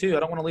ACC too, I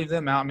don't want to leave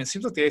them out. I mean, it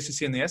seems like the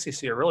ACC and the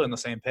SEC are really on the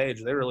same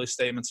page. They released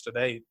statements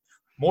today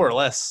more or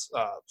less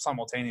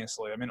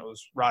simultaneously. I mean, it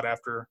was right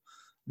after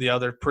the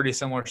other pretty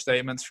similar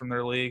statements from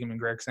their league. I mean,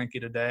 Greg Sankey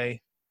today.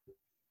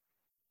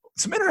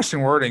 Some interesting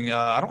wording.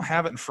 I don't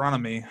have it in front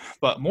of me,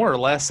 but more or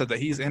less said that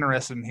he's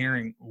interested in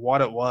hearing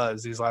what it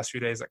was these last few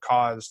days that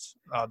caused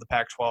the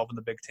Pac-12 and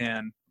the Big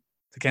Ten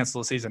to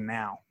cancel the season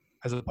now,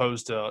 as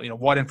opposed to,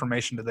 what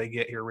information did they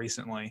get here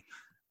recently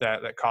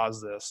that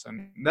caused this.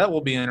 And that will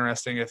be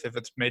interesting if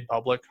it's made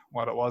public.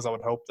 What it was, I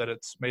would hope that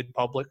it's made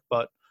public,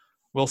 but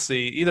we'll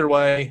see. Either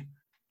way,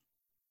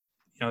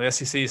 the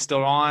SEC is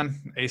still on,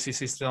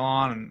 ACC is still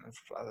on, and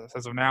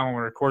as of now when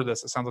we record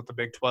this, it sounds like the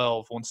Big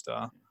 12 wants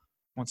to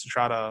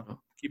try to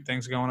keep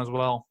things going as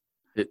well.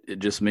 It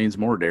just means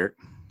more, Derek.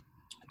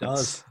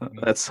 That's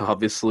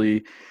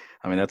obviously –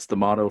 I mean, that's the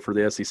motto for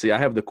the SEC. I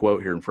have the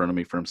quote here in front of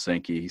me from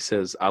Sankey. He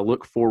says, "I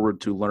look forward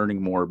to learning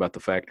more about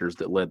the factors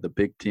that led the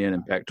Big Ten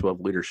and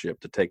Pac-12 leadership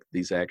to take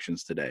these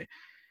actions today.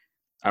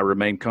 I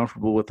remain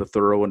comfortable with the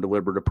thorough and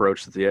deliberate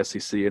approach that the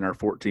SEC and our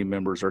 14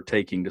 members are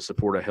taking to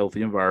support a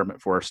healthy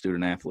environment for our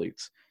student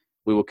athletes.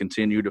 We will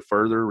continue to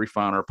further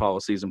refine our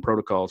policies and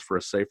protocols for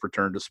a safe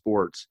return to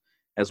sports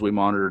as we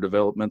monitor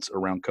developments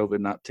around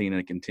COVID-19 and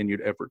a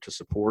continued effort to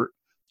support,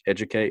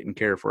 educate, and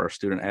care for our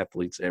student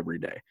athletes every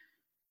day."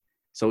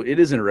 So it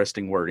is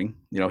interesting wording.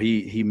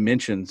 He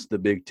mentions the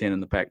Big Ten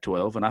and the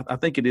Pac-12, and I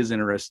think it is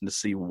interesting to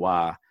see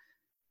why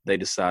they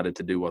decided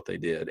to do what they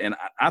did. And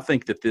I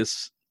think that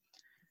this,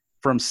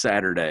 from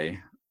Saturday,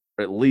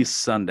 or at least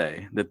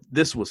Sunday, that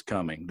this was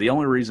coming. The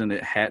only reason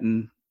it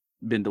hadn't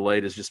been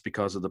delayed is just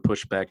because of the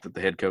pushback that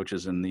the head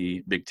coaches in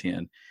the Big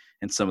Ten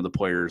and some of the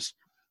players.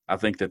 I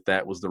think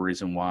that was the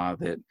reason why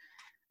that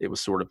it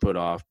was sort of put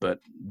off. But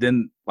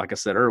then, like I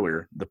said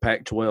earlier, the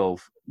Pac-12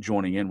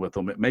 joining in with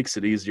them, it makes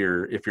it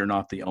easier if you're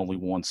not the only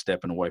one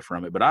stepping away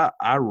from it. But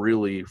I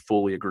really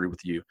fully agree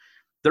with you.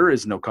 There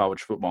is no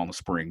college football in the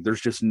spring.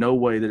 There's just no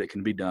way that it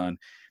can be done.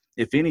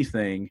 If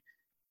anything,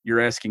 you're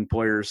asking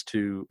players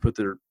to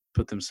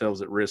put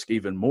themselves at risk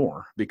even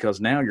more, because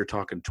now you're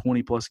talking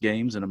 20-plus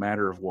games in a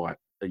matter of what,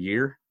 a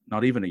year?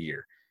 Not even a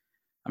year.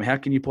 I mean, how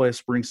can you play a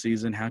spring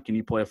season? How can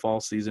you play a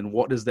fall season?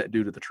 What does that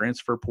do to the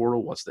transfer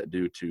portal? What's that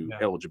do to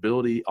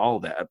eligibility? All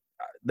that.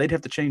 They'd have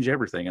to change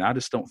everything, and I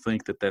just don't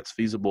think that that's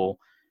feasible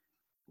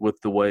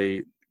with the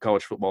way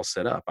college football's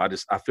set up.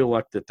 I feel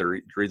like that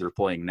you're either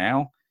playing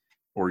now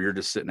or you're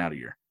just sitting out a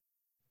year.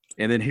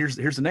 And then here's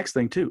the next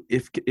thing too.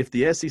 If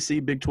the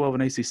SEC, Big 12,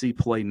 and ACC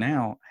play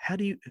now, how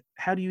do you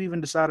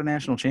even decide a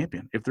national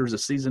champion? If there's a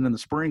season in the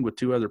spring with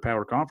two other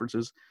power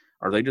conferences,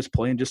 are they just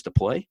playing just to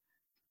play?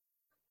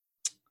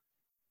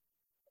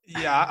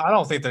 Yeah, I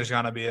don't think there's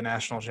going to be a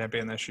national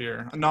champion this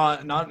year.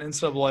 Not an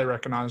NCAA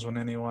recognized one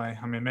anyway.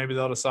 I mean, maybe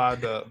they'll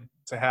decide to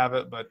have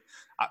it, but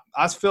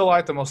I feel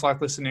like the most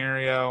likely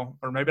scenario,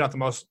 or maybe not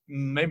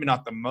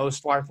the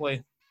most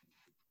likely.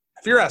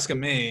 If you're asking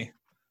me,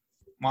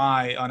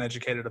 my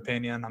uneducated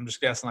opinion, I'm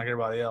just guessing like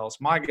everybody else.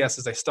 My guess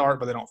is they start,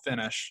 but they don't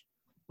finish,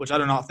 which I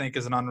do not think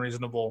is an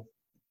unreasonable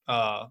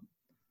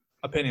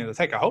opinion to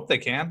take. I hope they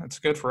can. It's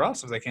good for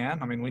us if they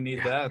can. I mean, we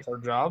need that. It's our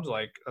jobs.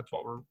 Like, that's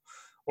what we're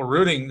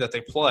rooting that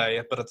they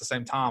play. But at the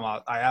same time,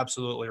 I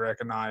absolutely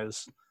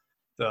recognize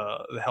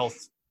the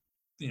health,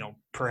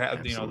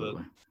 perhaps,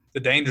 the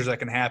dangers that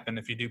can happen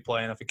if you do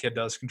play and if a kid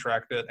does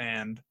contract it.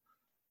 And,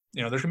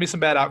 there's going to be some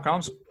bad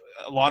outcomes.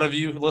 A lot of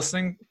you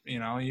listening,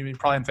 you're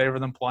probably in favor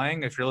of them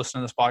playing. If you're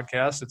listening to this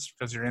podcast, it's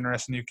because you're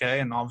interested in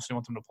UK and obviously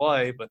want them to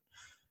play. But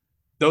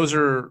those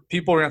are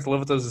people are going to have to live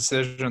with those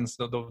decisions,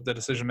 the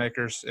decision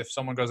makers. If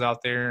someone goes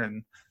out there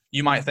and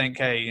you might think,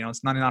 hey, it's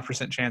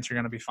 99% chance you're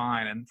going to be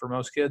fine. And for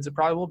most kids, it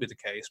probably will be the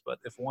case. But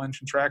if one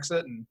contracts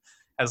it and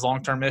has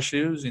long-term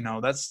issues,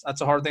 that's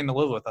a hard thing to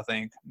live with, I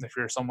think, if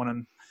you're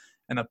someone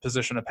in a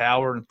position of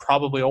power, and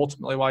probably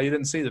ultimately why you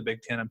didn't see the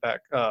Big Ten and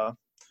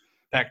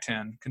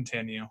Pac-10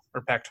 continue,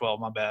 or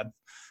Pac-12, my bad.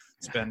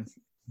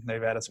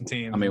 They've added some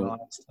teams. I mean,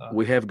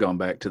 we have gone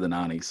back to the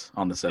 90s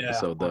on this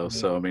episode, though.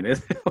 So, I mean,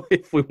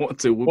 if we want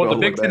to, the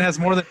Big Ten has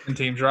more than 10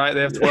 teams, right?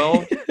 They have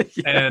 12,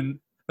 and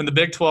the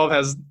Big 12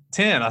 has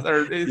 10.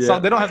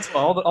 They don't have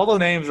 12. All the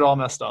names are all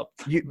messed up.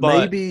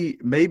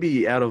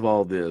 Maybe out of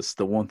all this,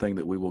 the one thing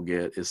that we will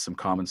get is some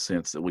common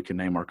sense that we can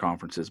name our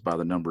conferences by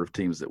the number of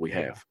teams that we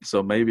have.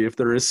 So maybe if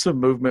there is some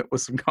movement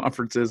with some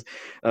conferences,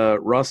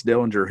 Ross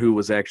Dellinger, who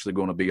was actually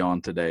going to be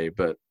on today,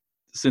 but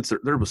since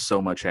there was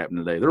so much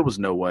happening today, there was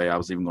no way I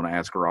was even going to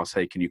ask Ross,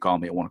 hey, can you call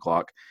me at 1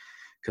 o'clock?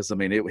 Because, I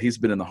mean, he's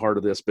been in the heart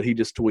of this, but he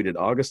just tweeted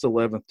August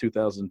 11th,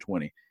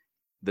 2020.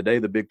 The day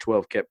the Big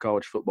 12 kept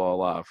college football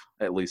alive,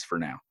 at least for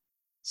now.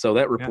 So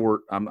that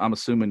report, I'm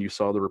assuming you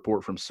saw the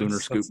report from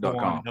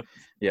Soonerscoop.com.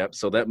 Yep.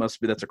 So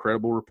that's a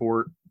credible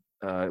report.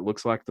 It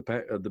looks like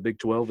the Big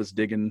 12 is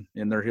digging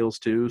in their heels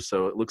too.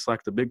 So it looks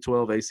like the Big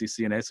 12, ACC,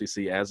 and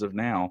SEC as of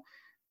now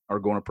are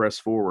going to press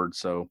forward.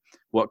 So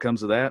what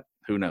comes of that,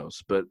 who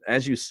knows? But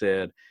as you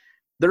said,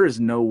 there is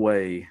no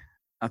way,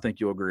 I think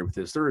you'll agree with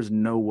this, there is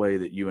no way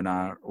that you and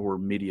I or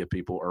media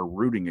people are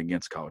rooting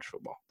against college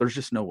football. There's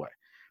just no way.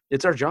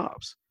 It's our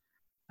jobs.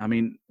 I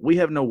mean, we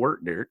have no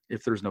work, Derek,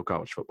 if there's no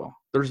college football.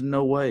 There's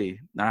no way.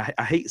 I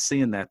hate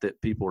seeing that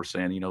people are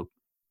saying,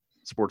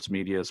 sports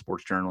media,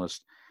 sports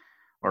journalists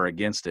are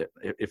against it.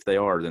 If they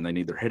are, then they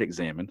need their head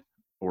examined,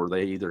 or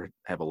they either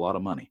have a lot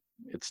of money.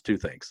 It's two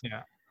things.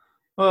 Yeah.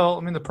 Well,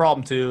 I mean, the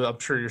problem, too, I'm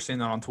sure you're seeing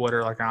that on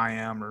Twitter like I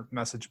am, or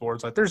message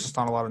boards. Like, there's just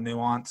not a lot of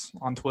nuance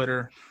on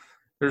Twitter.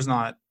 There's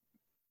not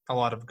a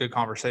lot of good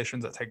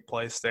conversations that take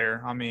place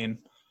there. I mean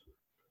 –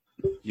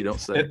 you don't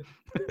say.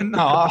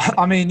 No,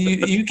 I mean,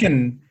 you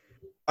can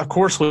 – of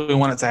course we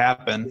want it to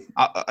happen.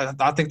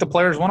 I think the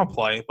players want to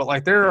play, but,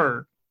 like, there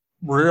are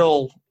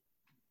real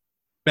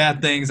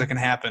bad things that can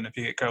happen if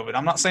you get COVID.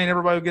 I'm not saying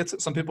everybody gets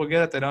it. Some people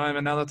get it. They don't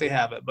even know that they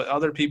have it. But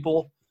other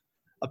people –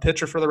 a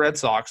pitcher for the Red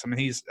Sox, I mean,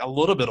 he's a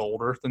little bit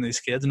older than these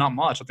kids, not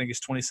much. I think he's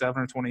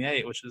 27 or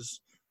 28, which is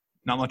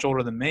not much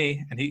older than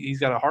me, and he's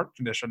got a heart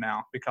condition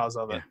now because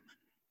of it.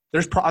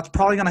 It's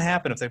probably going to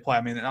happen if they play.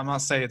 I mean, I'm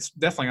not saying it's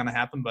definitely going to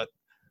happen, but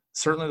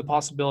certainly the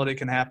possibility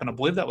can happen. I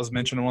believe that was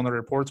mentioned in one of the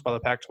reports by the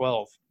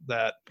Pac-12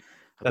 that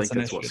I think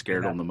that's what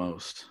scared them the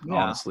most. Yeah,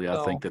 honestly,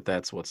 I think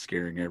that's what's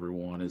scaring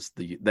everyone is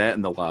that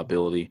and the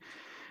liability.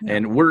 Yeah.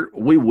 And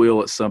we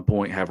will at some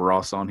point have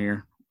Ross on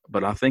here.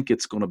 But I think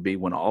it's going to be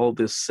when all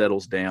this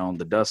settles down,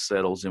 the dust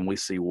settles, and we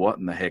see what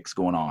in the heck's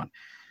going on.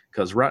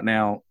 Because right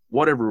now,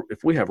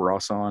 if we have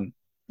Ross on,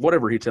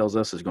 whatever he tells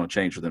us is going to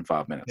change within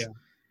 5 minutes. Yeah.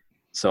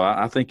 So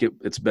I think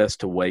it's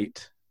best to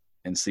wait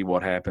and see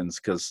what happens,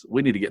 because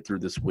we need to get through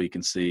this week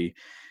and see.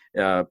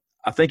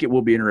 I think it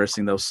will be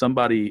interesting, though.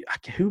 Somebody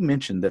who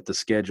mentioned that the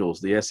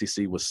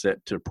SEC was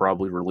set to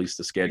probably release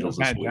the schedules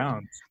this week.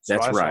 Jones.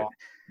 That's right.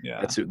 Yeah.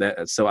 That's who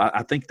that. So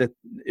I think that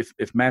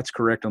if Matt's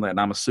correct on that, and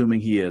I'm assuming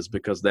he is,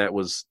 because that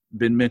was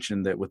been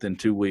mentioned that within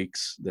 2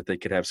 weeks that they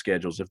could have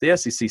schedules. If the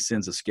SEC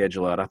sends a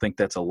schedule out, I think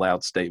that's a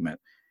loud statement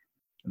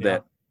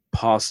that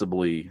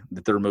possibly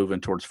that they're moving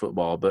towards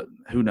football. But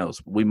who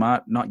knows? We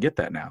might not get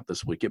that now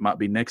this week. It might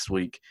be next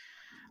week.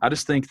 I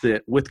just think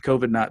that with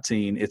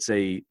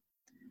COVID-19,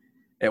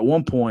 at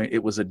one point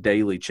it was a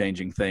daily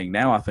changing thing.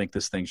 Now I think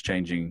this thing's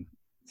changing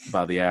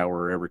by the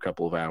hour, every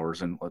couple of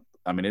hours. And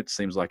I mean, it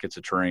seems like it's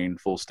a train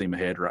full steam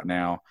ahead right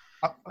now.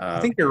 I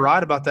think you're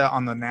right about that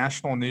on the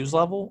national news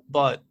level.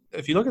 But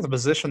if you look at the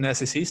position the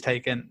SEC's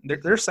taken,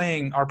 they're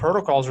saying our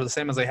protocols are the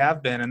same as they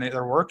have been, and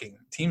they're working.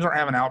 Teams aren't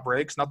having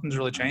outbreaks. Nothing's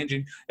really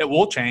changing. It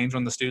will change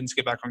when the students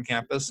get back on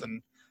campus,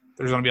 and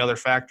there's going to be other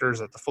factors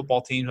that the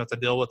football teams have to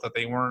deal with that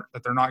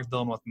they're not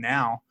dealing with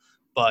now.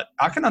 But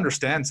I can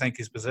understand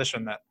Sankey's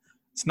position that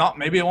it's not,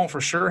 maybe it won't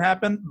for sure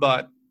happen,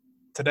 but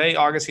today,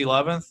 August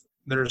 11th,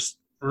 there's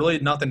really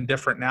nothing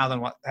different now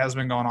than what has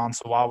been going on.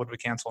 So why would we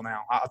cancel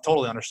now? I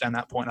totally understand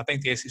that point. I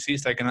think the ACC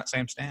is taking that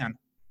same stand.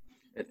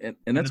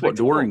 And that's what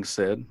Doring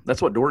said.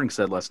 That's what Doring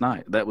said last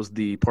night. That was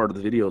the part of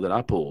the video that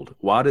I pulled.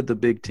 Why did the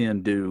Big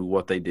Ten do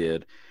what they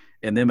did?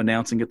 And them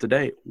announcing it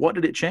today, what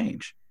did it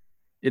change?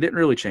 It didn't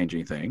really change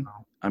anything.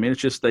 I mean,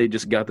 it's just they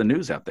just got the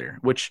news out there,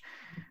 which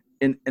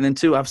and then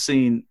too,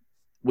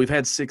 we've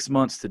had 6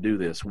 months to do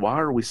this. Why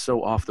are we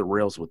so off the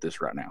rails with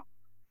this right now?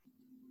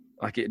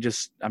 Like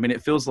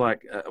it feels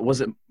like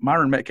was it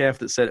Myron Metcalf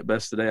that said it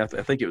best today? I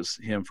think it was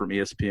him from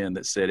ESPN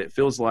that said it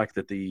feels like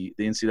that the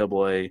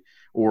NCAA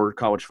or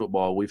college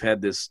football, we've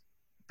had this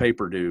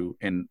paper due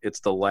and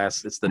it's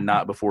the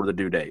night before the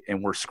due date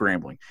and we're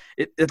scrambling.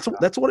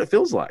 That's what it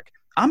feels like.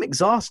 I'm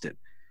exhausted.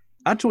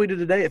 I tweeted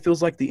today, it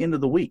feels like the end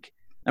of the week.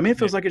 I mean, it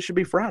feels like it should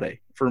be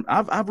Friday.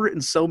 I've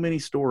written so many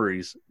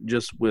stories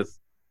just with,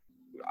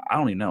 I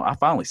don't even know. I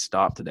finally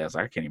stopped today. I was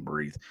like, I can't even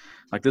breathe.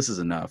 Like, this is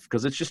enough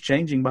because it's just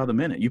changing by the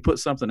minute. You put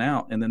something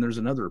out and then there's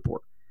another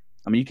report.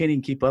 I mean, you can't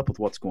even keep up with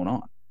what's going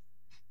on.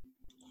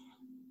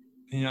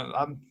 You know,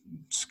 I'm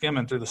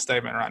skimming through the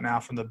statement right now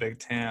from the Big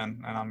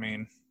Ten. And I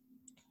mean,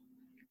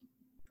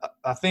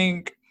 I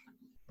think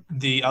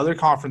the other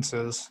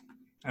conferences,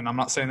 and I'm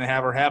not saying they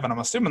have or haven't, I'm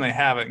assuming they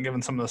haven't,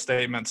 given some of the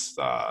statements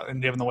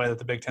and given the way that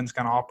the Big Ten's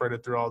kind of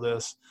operated through all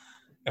this.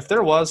 If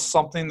there was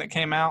something that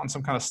came out in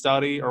some kind of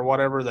study or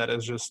whatever that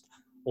has just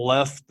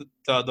left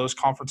those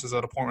conferences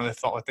at a point where they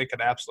felt like they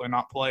could absolutely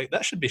not play,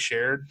 that should be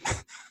shared,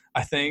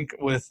 I think,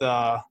 with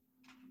the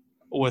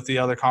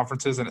other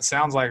conferences. And it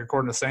sounds like,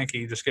 according to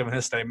Sankey, just giving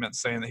his statement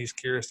saying that he's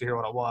curious to hear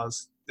what it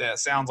was, that it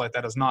sounds like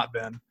that has not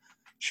been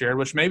shared,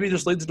 which maybe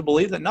just leads to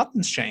believe that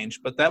nothing's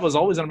changed. But that was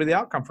always going to be the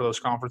outcome for those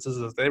conferences,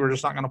 is they were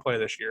just not going to play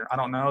this year. I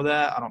don't know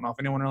that. I don't know if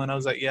anyone really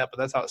knows that yet, but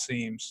that's how it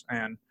seems.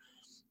 And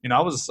you know,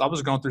 I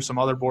was going through some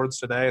other boards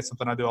today. It's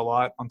something I do a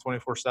lot on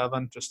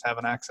 24/7, just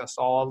having access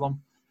to all of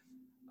them.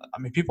 I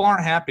mean, people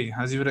aren't happy,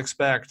 as you would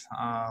expect.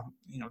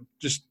 You know,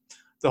 just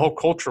the whole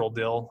cultural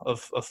deal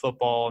of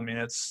football. I mean,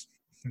 it's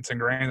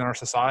ingrained in our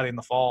society in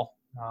the fall.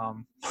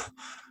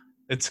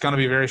 It's going to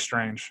be very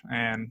strange.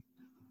 And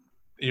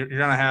you're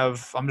going to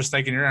have – I'm just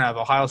thinking you're going to have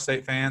Ohio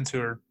State fans who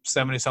are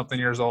 70-something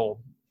years old,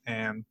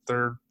 and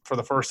they're – for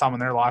the first time in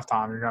their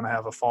lifetime, you're going to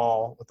have a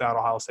fall without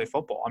Ohio State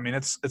football. I mean,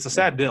 it's a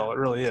sad deal. It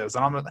really is.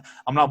 And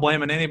I'm not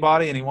blaming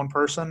anybody, any one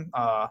person.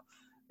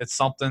 It's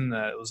something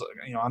that was,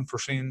 you know,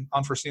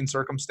 unforeseen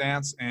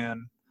circumstance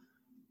in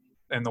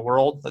the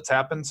world that's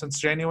happened since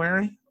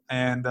January.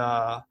 And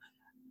I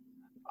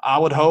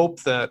would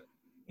hope that,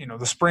 you know,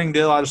 the spring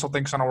deal, I just don't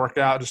think it's going to work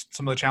out. Just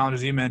some of the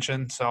challenges you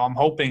mentioned. So I'm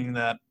hoping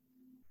that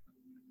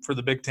for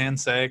the Big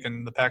Ten's sake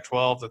and the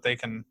Pac-12 that they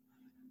can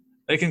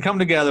come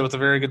together with a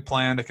very good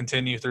plan to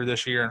continue through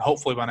this year, and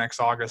hopefully by next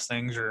August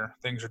things are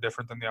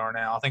different than they are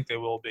now. I think they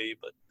will be,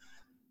 but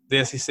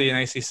the SEC and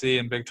ACC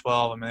and Big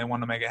 12, I mean, they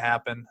want to make it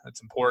happen.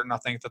 It's important, I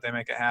think, that they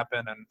make it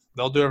happen, and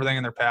they'll do everything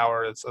in their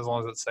power as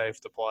long as it's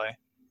safe to play.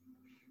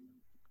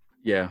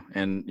 Yeah,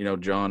 and you know,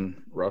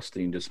 John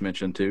Rothstein just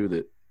mentioned too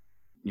that,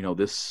 you know,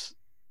 this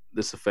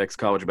affects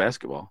college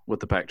basketball with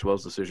the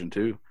Pac-12's decision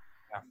too.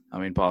 Yeah. I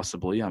mean,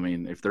 possibly. I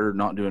mean, if they're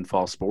not doing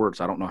fall sports,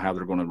 I don't know how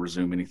they're going to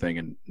resume anything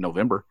in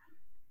November.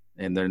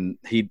 And then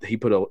he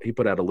put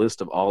out a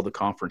list of all the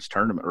conference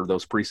tournament or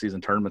those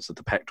preseason tournaments that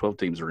the Pac-12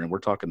 teams are in. We're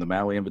talking the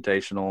Maui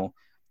Invitational,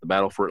 the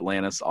Battle for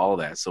Atlantis, all of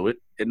that. So it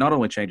not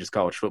only changes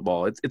college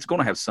football, it's going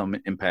to have some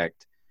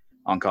impact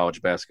on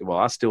college basketball.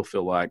 I still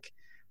feel like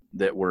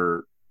that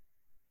we're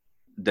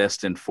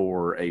destined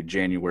for a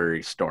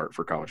January start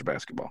for college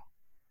basketball,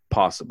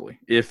 possibly,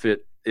 if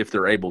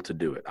they're able to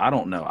do it. I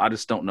don't know. I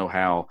just don't know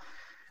how.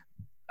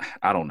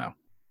 I don't know.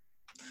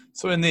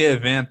 So in the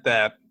event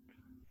that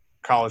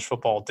college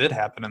football did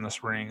happen in the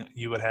spring,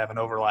 you would have an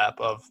overlap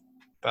of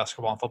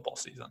basketball and football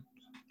season.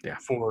 Yeah.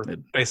 For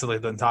basically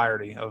the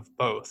entirety of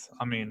both.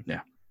 I mean, yeah.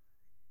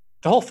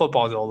 The whole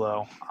football deal,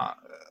 though,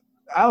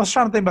 I was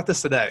trying to think about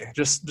this today,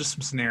 just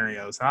some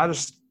scenarios. And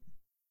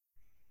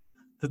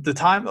the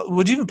time,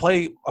 would you even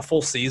play a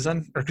full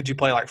season, or could you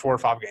play like 4 or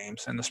 5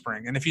 games in the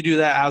spring? And if you do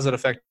that, how does it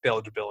affect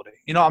eligibility?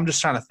 I'm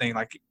just trying to think,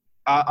 like,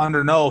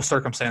 under no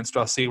circumstance do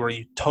I see where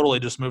you totally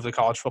just move the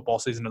college football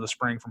season to the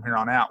spring from here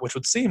on out, which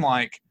would seem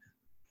like,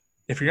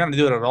 if you're going to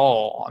do it at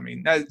all, I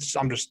mean,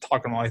 I'm just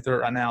talking my way through it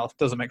right now. It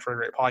doesn't make for a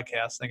great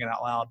podcast, thinking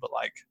out loud, but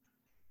like,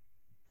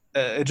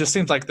 it just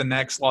seems like the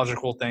next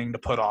logical thing to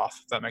put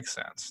off, if that makes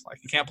sense.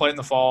 Like, you can't play it in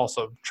the fall,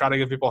 so try to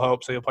give people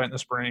hope so you'll play it in the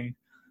spring.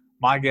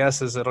 My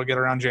guess is it'll get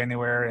around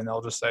January, and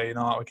they'll just say, you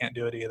know what, we can't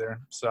do it either.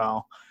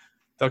 So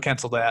they'll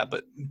cancel that.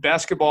 But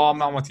basketball, I'm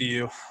not with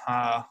you.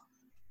 I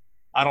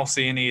don't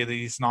see any of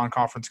these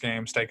non-conference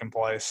games taking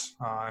place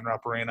in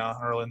Rupp Arena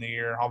early in the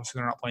year. Obviously,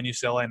 they're not playing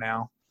UCLA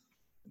now.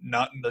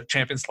 The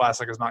Champions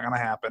Classic is not going to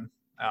happen.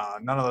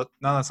 None of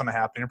that's going to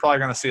happen. You're probably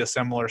going to see a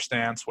similar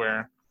stance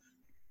where,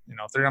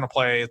 if they're going to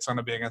play, it's going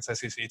to be against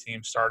SEC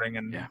teams starting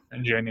in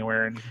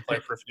January, and you can play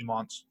for a few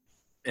months.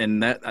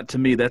 And that, to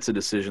me, that's a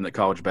decision that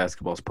college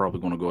basketball is probably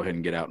going to go ahead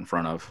and get out in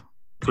front of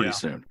pretty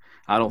soon.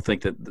 I don't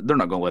think that they're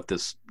not going to let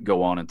this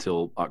go on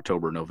until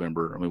October,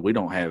 November. I mean, we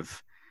don't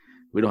have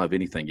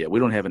anything yet. We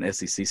don't have an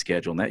SEC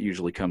schedule, and that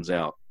usually comes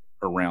out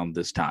around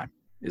this time,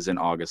 is in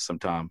August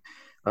sometime.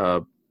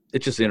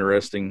 It's just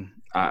interesting.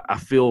 I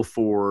feel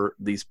for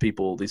these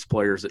people, these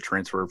players that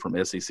transferred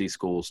from SEC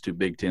schools to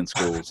Big Ten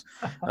schools.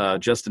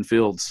 Justin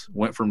Fields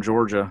went from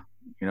Georgia,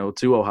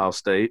 to Ohio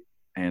State,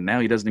 and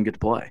now he doesn't even get to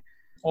play.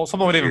 Well,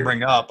 someone would even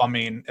bring up, I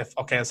mean,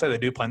 let's say they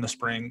do play in the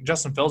spring,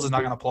 Justin Fields is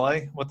not going to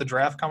play with the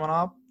draft coming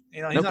up.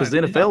 No, because the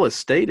NFL has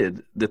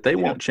stated that they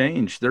won't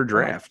change their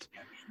draft.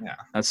 Yeah.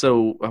 And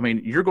so, I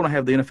mean, you're going to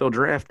have the NFL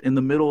draft in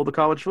the middle of the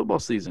college football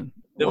season.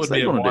 It would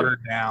be a watered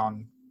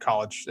down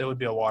college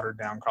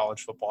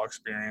football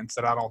experience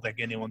that I don't think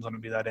anyone's going to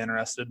be that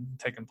interested in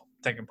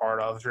taking part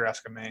of, if you're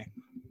asking me.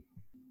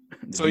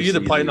 So you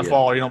either play in the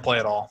fall or you don't play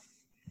at all.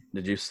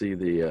 Did you see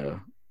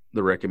the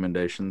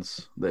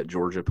recommendations that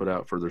Georgia put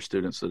out for their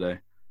students today?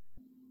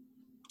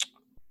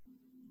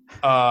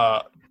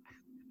 I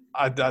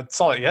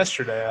saw it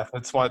yesterday.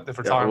 That's what if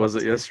we're talking. Was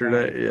it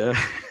yesterday? Yeah.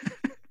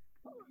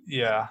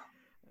 Yeah.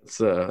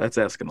 That's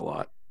asking a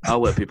lot. I'll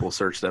let people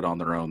search that on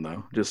their own,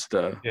 though. Just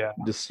I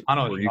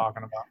know what you're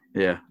talking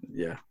about.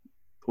 Yeah.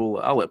 Cool.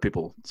 I'll let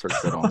people search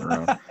that on their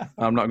own.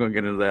 I'm not going to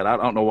get into that. I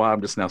don't know why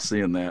I'm just now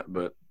seeing that,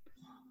 but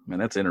man,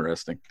 that's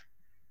interesting.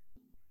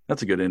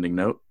 That's a good ending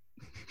note.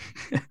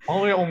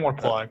 Only got one more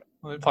plug.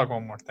 Let me plug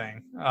one more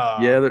thing.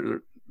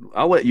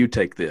 I'll let you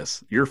take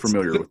this. You're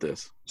familiar with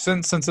this.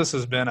 Since this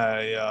has been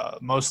a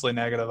mostly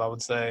negative, I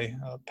would say,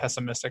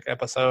 pessimistic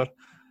episode,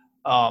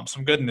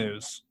 some good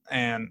news.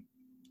 And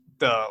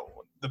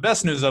the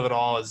best news of it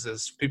all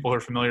is people who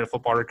are familiar with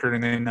football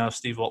recruiting, they know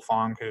Steve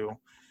Wiltfong, who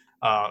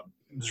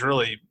is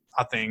really,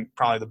 I think,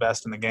 probably the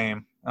best in the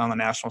game on the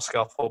national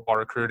scale of football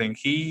recruiting.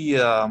 He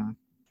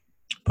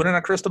put in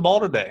a crystal ball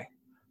today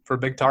for a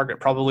big target,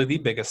 probably the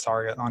biggest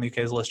target on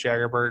UK's list,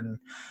 Jagger Burton.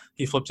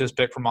 He flipped his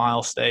pick from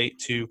Ohio State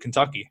to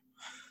Kentucky,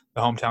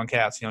 the hometown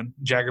Cats.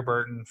 Jagger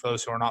Burton, for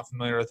those who are not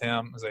familiar with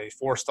him, is a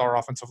 4-star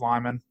offensive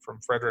lineman from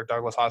Frederick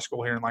Douglass High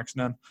School here in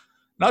Lexington.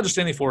 Not just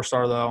any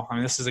 4-star, though. I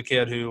mean, this is a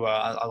kid who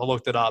I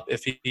looked it up.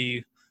 If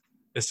he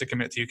is to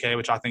commit to UK,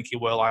 which I think he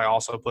will, I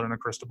also put in a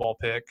crystal ball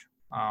pick.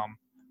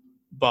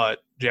 But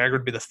Jagger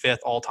would be the 5th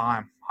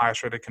all-time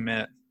highest rated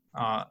commit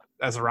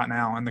as of right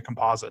now in the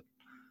composite.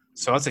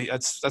 So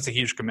that's a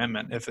huge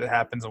commitment if it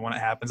happens and when it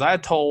happens. I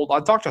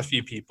talked to a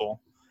few people,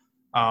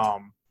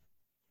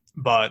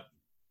 but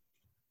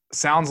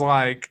sounds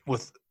like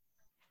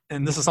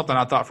and this is something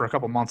I thought for a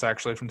couple months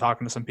actually from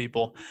talking to some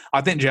people.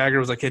 I think Jagger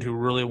was a kid who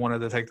really wanted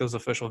to take those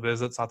official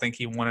visits. I think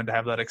he wanted to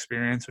have that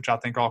experience, which I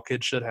think all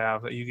kids should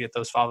have, that you get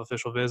those 5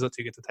 official visits,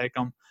 you get to take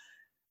them.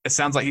 It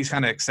sounds like he's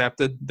kind of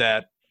accepted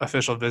that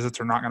official visits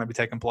are not going to be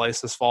taking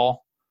place this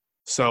fall.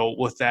 So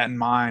with that in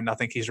mind, I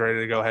think he's ready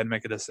to go ahead and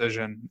make a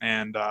decision.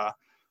 And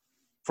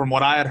from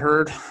what I had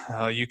heard,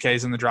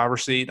 UK's in the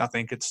driver's seat. I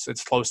think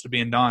it's close to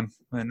being done,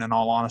 and in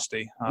all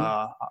honesty.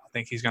 I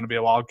think he's going to be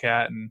a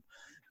Wildcat. And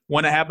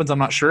when it happens, I'm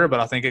not sure,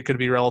 but I think it could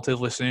be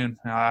relatively soon.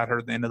 I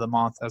heard the end of the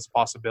month as a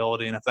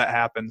possibility. And if that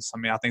happens, I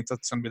mean, I think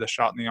that's going to be the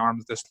shot in the arm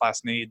that this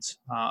class needs.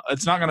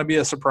 It's not going to be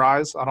a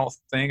surprise, I don't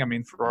think. I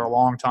mean, for a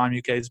long time,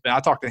 UK's been – I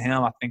talked to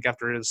him, I think,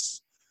 after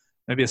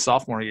maybe his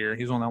sophomore year.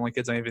 He's one of the only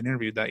kids I even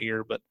interviewed that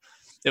year. But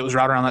it was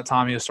right around that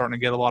time he was starting to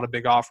get a lot of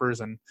big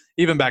offers. And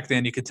even back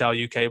then, you could tell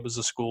UK was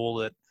a school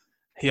that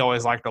he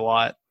always liked a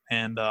lot.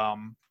 And, I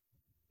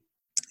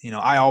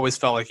always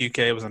felt like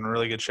UK was in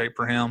really good shape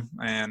for him.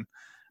 And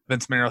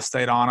Vince Miro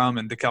stayed on him,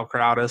 and Dekel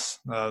Crowdis,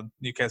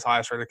 UK's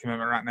highest rated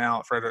commitment right now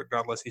at Frederick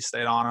Douglass, he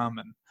stayed on him.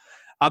 And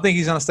I think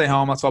he's going to stay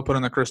home. That's why I put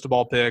in the crystal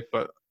ball pick.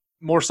 But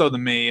more so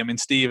than me, I mean,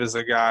 Steve is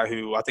a guy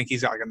who I think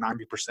he's got like a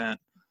 90%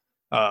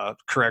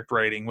 correct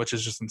rating, which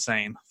is just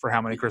insane for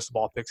how many crystal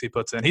ball picks he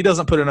puts in. He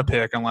doesn't put in a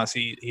pick unless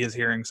he is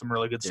hearing some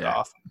really good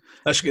stuff.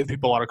 That should give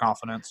people a lot of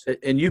confidence.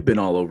 And you've been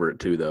all over it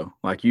too, though.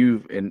 Like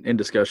you've in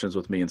discussions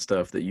with me and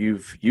stuff that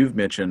you've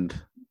mentioned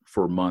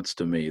for months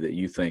to me that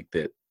you think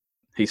that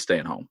he's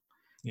staying home.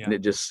 Yeah. And it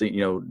just,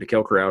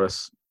 Dekel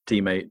Crowdis,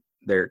 teammate,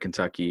 there at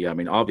Kentucky. I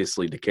mean,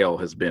 obviously DeKale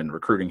has been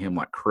recruiting him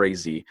like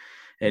crazy.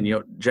 And,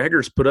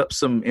 Jaggers put up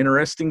some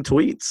interesting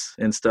tweets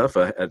and stuff,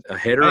 a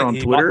header on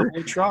Twitter.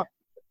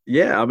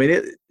 Yeah, I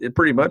mean, it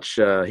pretty much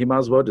he might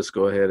as well just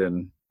go ahead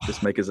and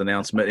just make his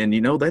announcement. And,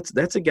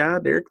 that's a guy,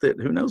 Derek, that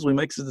who knows when he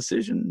makes his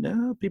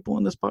decision. People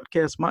on this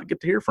podcast might get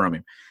to hear from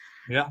him.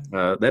 Yeah.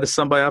 That is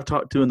somebody I've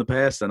talked to in the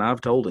past, and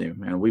I've told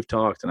him, and we've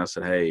talked, and I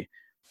said, hey,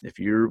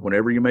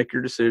 whenever you make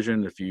your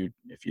decision, if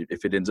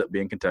it ends up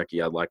being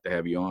Kentucky, I'd like to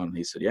have you on.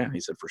 He said, yeah. He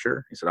said, for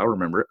sure. He said, I'll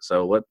remember it.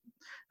 So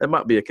that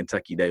might be a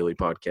Kentucky Daily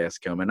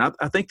podcast coming.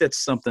 I think that's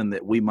something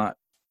that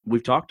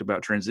we've talked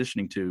about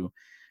transitioning to,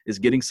 is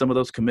getting some of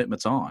those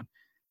commitments on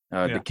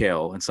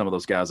DeKale and some of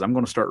those guys. I'm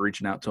going to start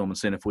reaching out to them and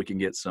seeing if we can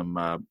get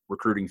some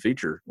recruiting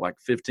feature, like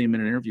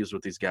 15-minute interviews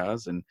with these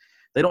guys. And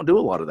they don't do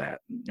a lot of that.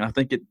 And I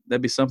think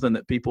that'd be something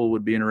that people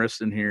would be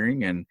interested in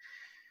hearing. And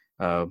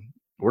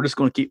we're just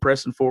going to keep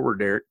pressing forward,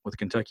 Derek, with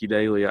Kentucky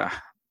Daily.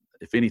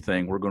 If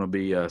anything, we're going to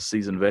be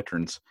seasoned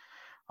veterans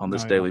on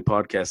this daily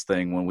podcast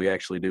thing when we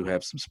actually do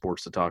have some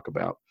sports to talk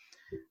about.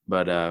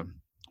 But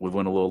we've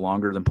went a little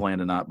longer than planned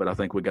tonight, but I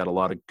think we got a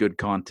lot of good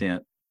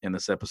content in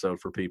this episode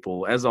for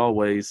people. As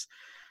always,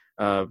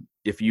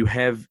 if you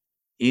have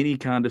any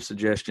kind of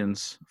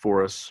suggestions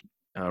for us,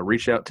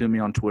 reach out to me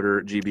on Twitter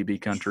at GBB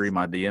Country.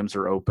 My DMs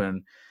are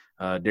open.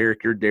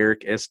 Derek, you're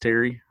Derek S.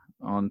 Terry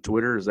on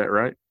Twitter. Is that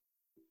right?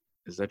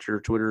 Is that your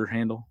Twitter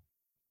handle?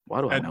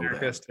 Why do I know Derek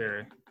that? S.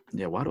 Terry.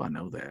 Yeah, why do I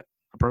know that?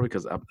 Probably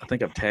because I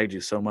think I've tagged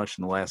you so much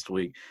in the last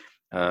week.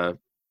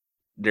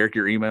 Derek,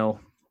 your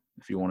email,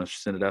 if you want to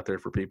send it out there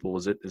for people,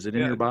 is it in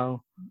your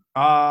bio?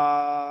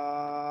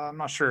 I'm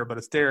not sure, but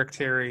it's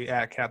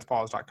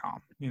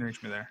derekterry@catspaws.com. You can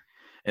reach me there.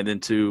 And then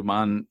to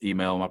my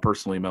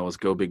personal email is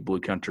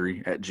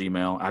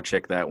gobigbluecountry@gmail. I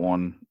check that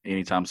one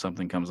anytime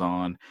something comes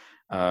on.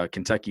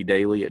 Kentucky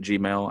Daily at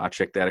Gmail. I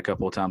check that a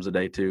couple of times a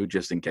day too,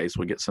 just in case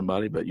we get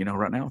somebody. But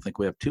right now I think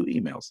we have 2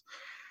 emails.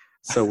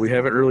 So we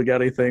haven't really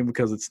got anything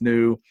because it's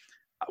new.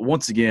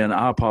 Once again,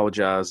 I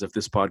apologize if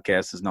this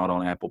podcast is not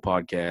on Apple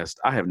Podcast.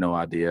 I have no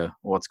idea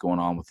what's going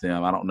on with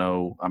them. I don't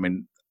know. I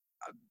mean,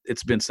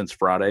 it's been since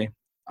Friday.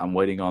 I'm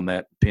waiting on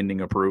that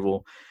pending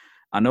approval.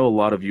 I know a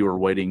lot of you are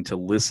waiting to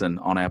listen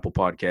on Apple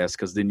Podcasts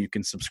because then you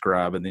can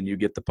subscribe and then you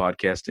get the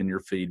podcast in your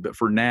feed. But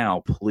for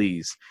now,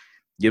 please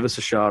give us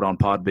a shot on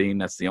Podbean.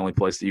 That's the only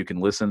place that you can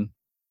listen.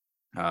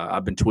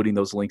 I've been tweeting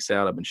those links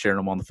out. I've been sharing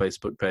them on the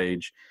Facebook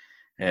page.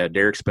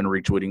 Derek's been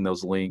retweeting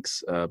those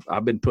links.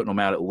 I've been putting them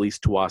out at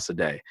least twice a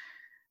day.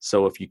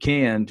 So if you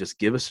can, just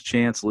give us a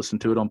chance, listen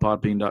to it on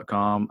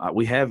podbean.com. I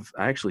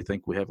actually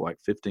think we have like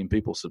 15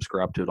 people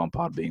subscribed to it on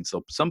Podbean.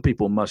 So some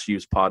people must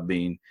use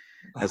Podbean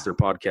as their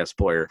podcast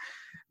player.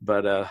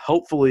 But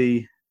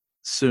hopefully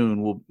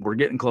soon we're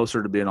getting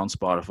closer to being on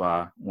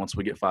Spotify once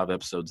we get 5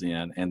 episodes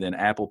in. And then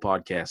Apple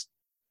Podcast,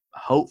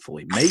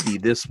 hopefully, maybe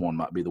this one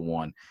might be the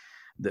one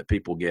that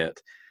people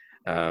get.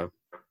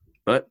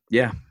 But,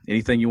 yeah,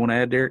 anything you want to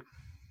add, Derek?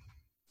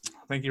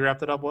 I think you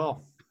wrapped it up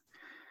well.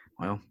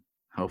 Well,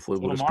 hopefully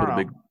we'll just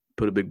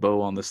put a big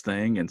bow on this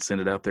thing and send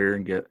it out there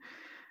and get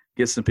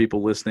some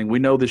people listening. We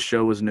know this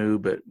show is new,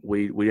 but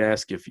we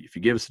ask if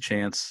you give us a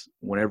chance,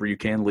 whenever you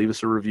can, leave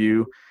us a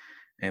review,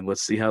 and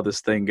let's see how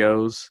this thing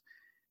goes.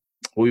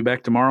 We'll be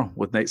back tomorrow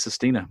with Nate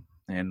Sestina,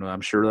 and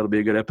I'm sure that'll be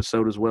a good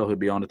episode as well. He'll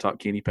be on to talk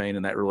Kenny Payne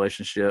and that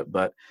relationship.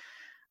 But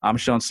I'm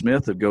Sean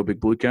Smith of Go Big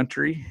Blue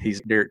Country.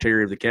 He's Derek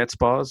Terry of the Cat's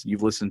Paws.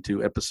 You've listened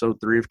to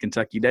episode 3 of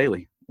Kentucky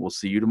Daily. We'll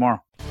see you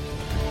tomorrow.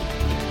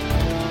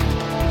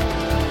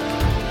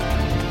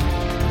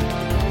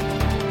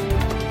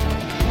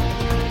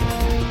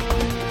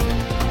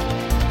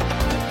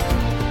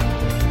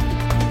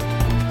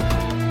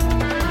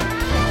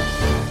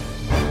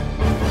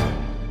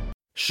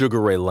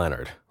 Sugar Ray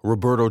Leonard,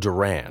 Roberto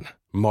Duran,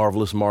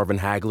 Marvelous Marvin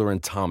Hagler,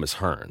 and Thomas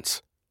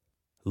Hearns.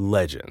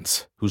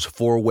 Legends, whose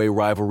 4-way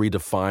rivalry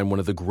defined one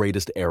of the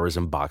greatest eras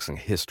in boxing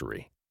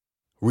history.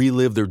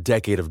 Relive their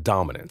decade of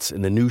dominance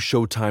in the new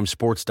Showtime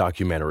sports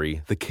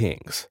documentary, The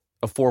Kings,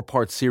 a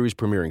 4-part series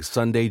premiering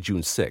Sunday,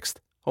 June 6th,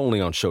 only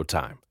on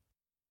Showtime.